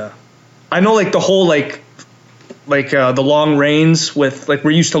Mania. I know, like, the whole like the long reigns with, like,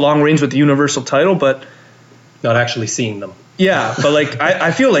 we're used to long reigns with the Universal title, but not actually seeing them. Yeah, but, like,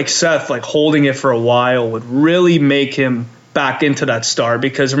 I feel like Seth, like, holding it for a while would really make him back into that star,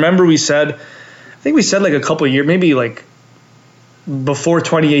 because remember I think we said like a couple of years, maybe like before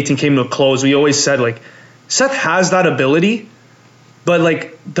 2018 came to a close, we always said, like, Seth has that ability, but,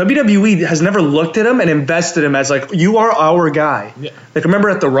 like, WWE has never looked at him and invested him as, like, you are our guy. Yeah. Like,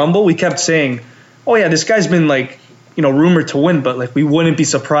 remember at the Rumble, we kept saying, oh yeah, this guy's been, like, you know, rumored to win, but, like, we wouldn't be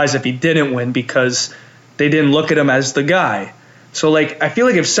surprised if he didn't win because they didn't look at him as the guy. So, like, I feel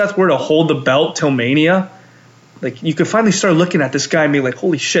like if Seth were to hold the belt till Mania, like, you could finally start looking at this guy and be like,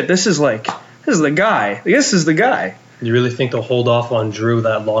 holy shit, this is the guy. This is the guy. You really think they'll hold off on Drew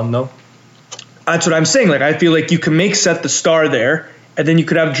that long, though? That's what I'm saying. Like, I feel like you can make Seth the star there, and then you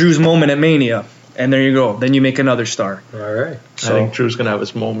could have Drew's moment at Mania, and there you go. Then you make another star. All right. So, I think Drew's going to have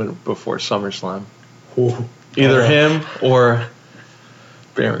his moment before SummerSlam. Ooh. Either him or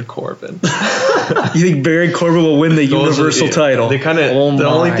Baron Corbin. You think Baron Corbin will win the Universal title? They kind of the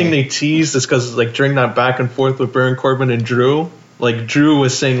only thing they teased is because like during that back and forth with Baron Corbin and Drew, like Drew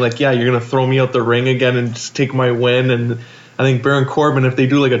was saying like, yeah, you're gonna throw me out the ring again and just take my win. And I think Baron Corbin, if they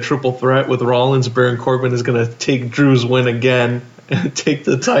do like a triple threat with Rollins, Baron Corbin is gonna take Drew's win again and take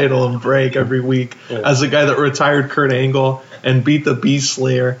the title and break every week as the guy that retired Kurt Angle and beat the Beast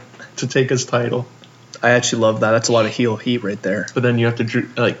Slayer to take his title. I actually love that. That's a lot of heel heat right there. But then you have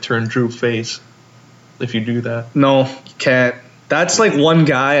to turn Drew face if you do that. No, you can't. That's like one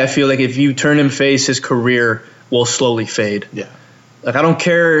guy, I feel like if you turn him face, his career will slowly fade. Yeah. Like, I don't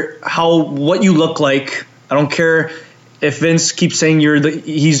care what you look like. I don't care if Vince keeps saying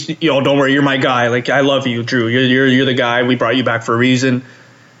don't worry, you're my guy. Like, I love you, Drew. You're the guy. We brought you back for a reason.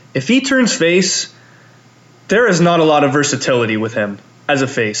 If he turns face, there is not a lot of versatility with him as a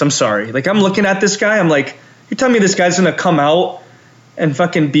face. I'm sorry. Like, I'm looking at this guy. I'm like, you're telling me this guy's going to come out and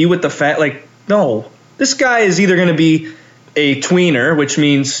fucking be with the fan? Like, no. This guy is either going to be a tweener, which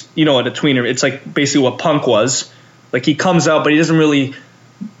means, you know what a tweener, it's like basically what Punk was. Like, he comes out, but he doesn't really,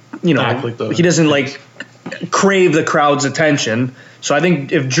 he doesn't like crave the crowd's attention. So I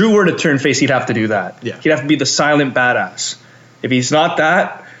think if Drew were to turn face, he'd have to do that. Yeah. He'd have to be the silent badass. If he's not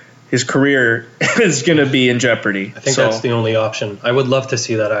that, his career is going to be in jeopardy. I think that's the only option. I would love to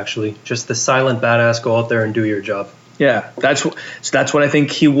see that, actually. Just the silent badass, go out there and do your job. Yeah, that's what I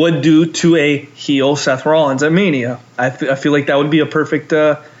think he would do to a heel Seth Rollins at Mania. I feel like that would be a perfect,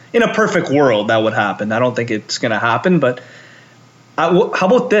 in a perfect world, that would happen. I don't think it's going to happen, but how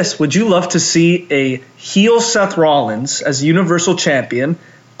about this? Would you love to see a heel Seth Rollins as Universal Champion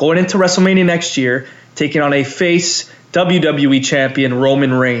going into WrestleMania next year, taking on a face WWE Champion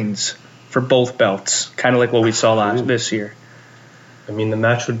Roman Reigns for both belts, kind of like what we saw this year? I mean, the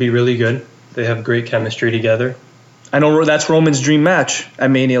match would be really good. They have great chemistry together. I know that's Roman's dream match at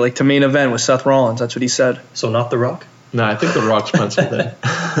Mania, like to main event with Seth Rollins. That's what he said. So not The Rock? No, I think The Rock's penciled in.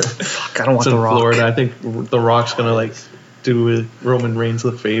 Fuck, I don't want The Rock. Florida. I think The Rock's going to like do Roman Reigns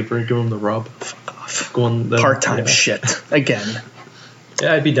the favor and give him the rub. Fuck off. Part-time shit. Again.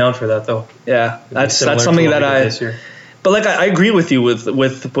 Yeah, I'd be down for that, though. Yeah, that's something that this year. But like I agree with you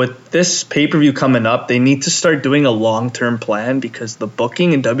with this pay-per-view coming up. They need to start doing a long-term plan because the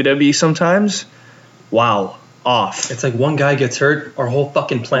booking in WWE sometimes, wow, off. It's like one guy gets hurt, our whole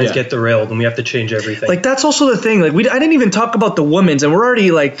fucking plans get derailed, and we have to change everything. Like that's also the thing. Like I didn't even talk about the women's, and we're already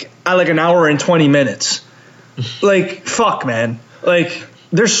like at like an hour and 20 minutes. Like fuck, man. Like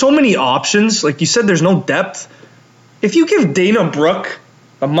there's so many options. Like you said, there's no depth. If you give Dana Brooke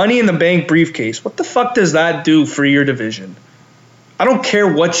a Money in the Bank briefcase, what the fuck does that do for your division? I don't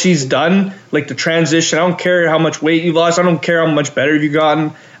care what she's done, like the transition. I don't care how much weight you've lost. I don't care how much better you've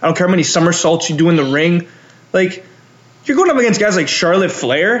gotten. I don't care how many somersaults you do in the ring. Like, you're going up against guys like Charlotte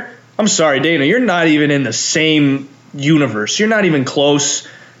Flair. I'm sorry, Dana, you're not even in the same universe. You're not even close.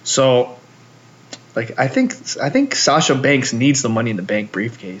 So, like, I think Sasha Banks needs the Money in the Bank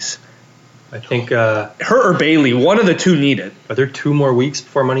briefcase. I think her or Bayley, one of the two need it. Are there 2 more weeks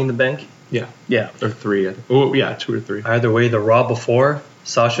before Money in the Bank? Yeah. Or 3. Oh, yeah, 2 or 3. Either way, the Raw before,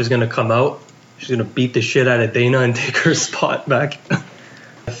 Sasha's going to come out. She's going to beat the shit out of Dana and take her spot back.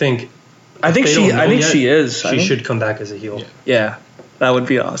 I think she is. She should come back as a heel. Yeah, that would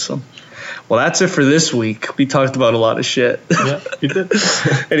be awesome. Well, that's it for this week. We talked about a lot of shit. Yeah, you did.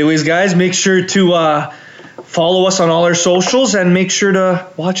 Anyways, guys, make sure to follow us on all our socials and make sure to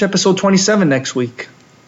watch episode 27 next week.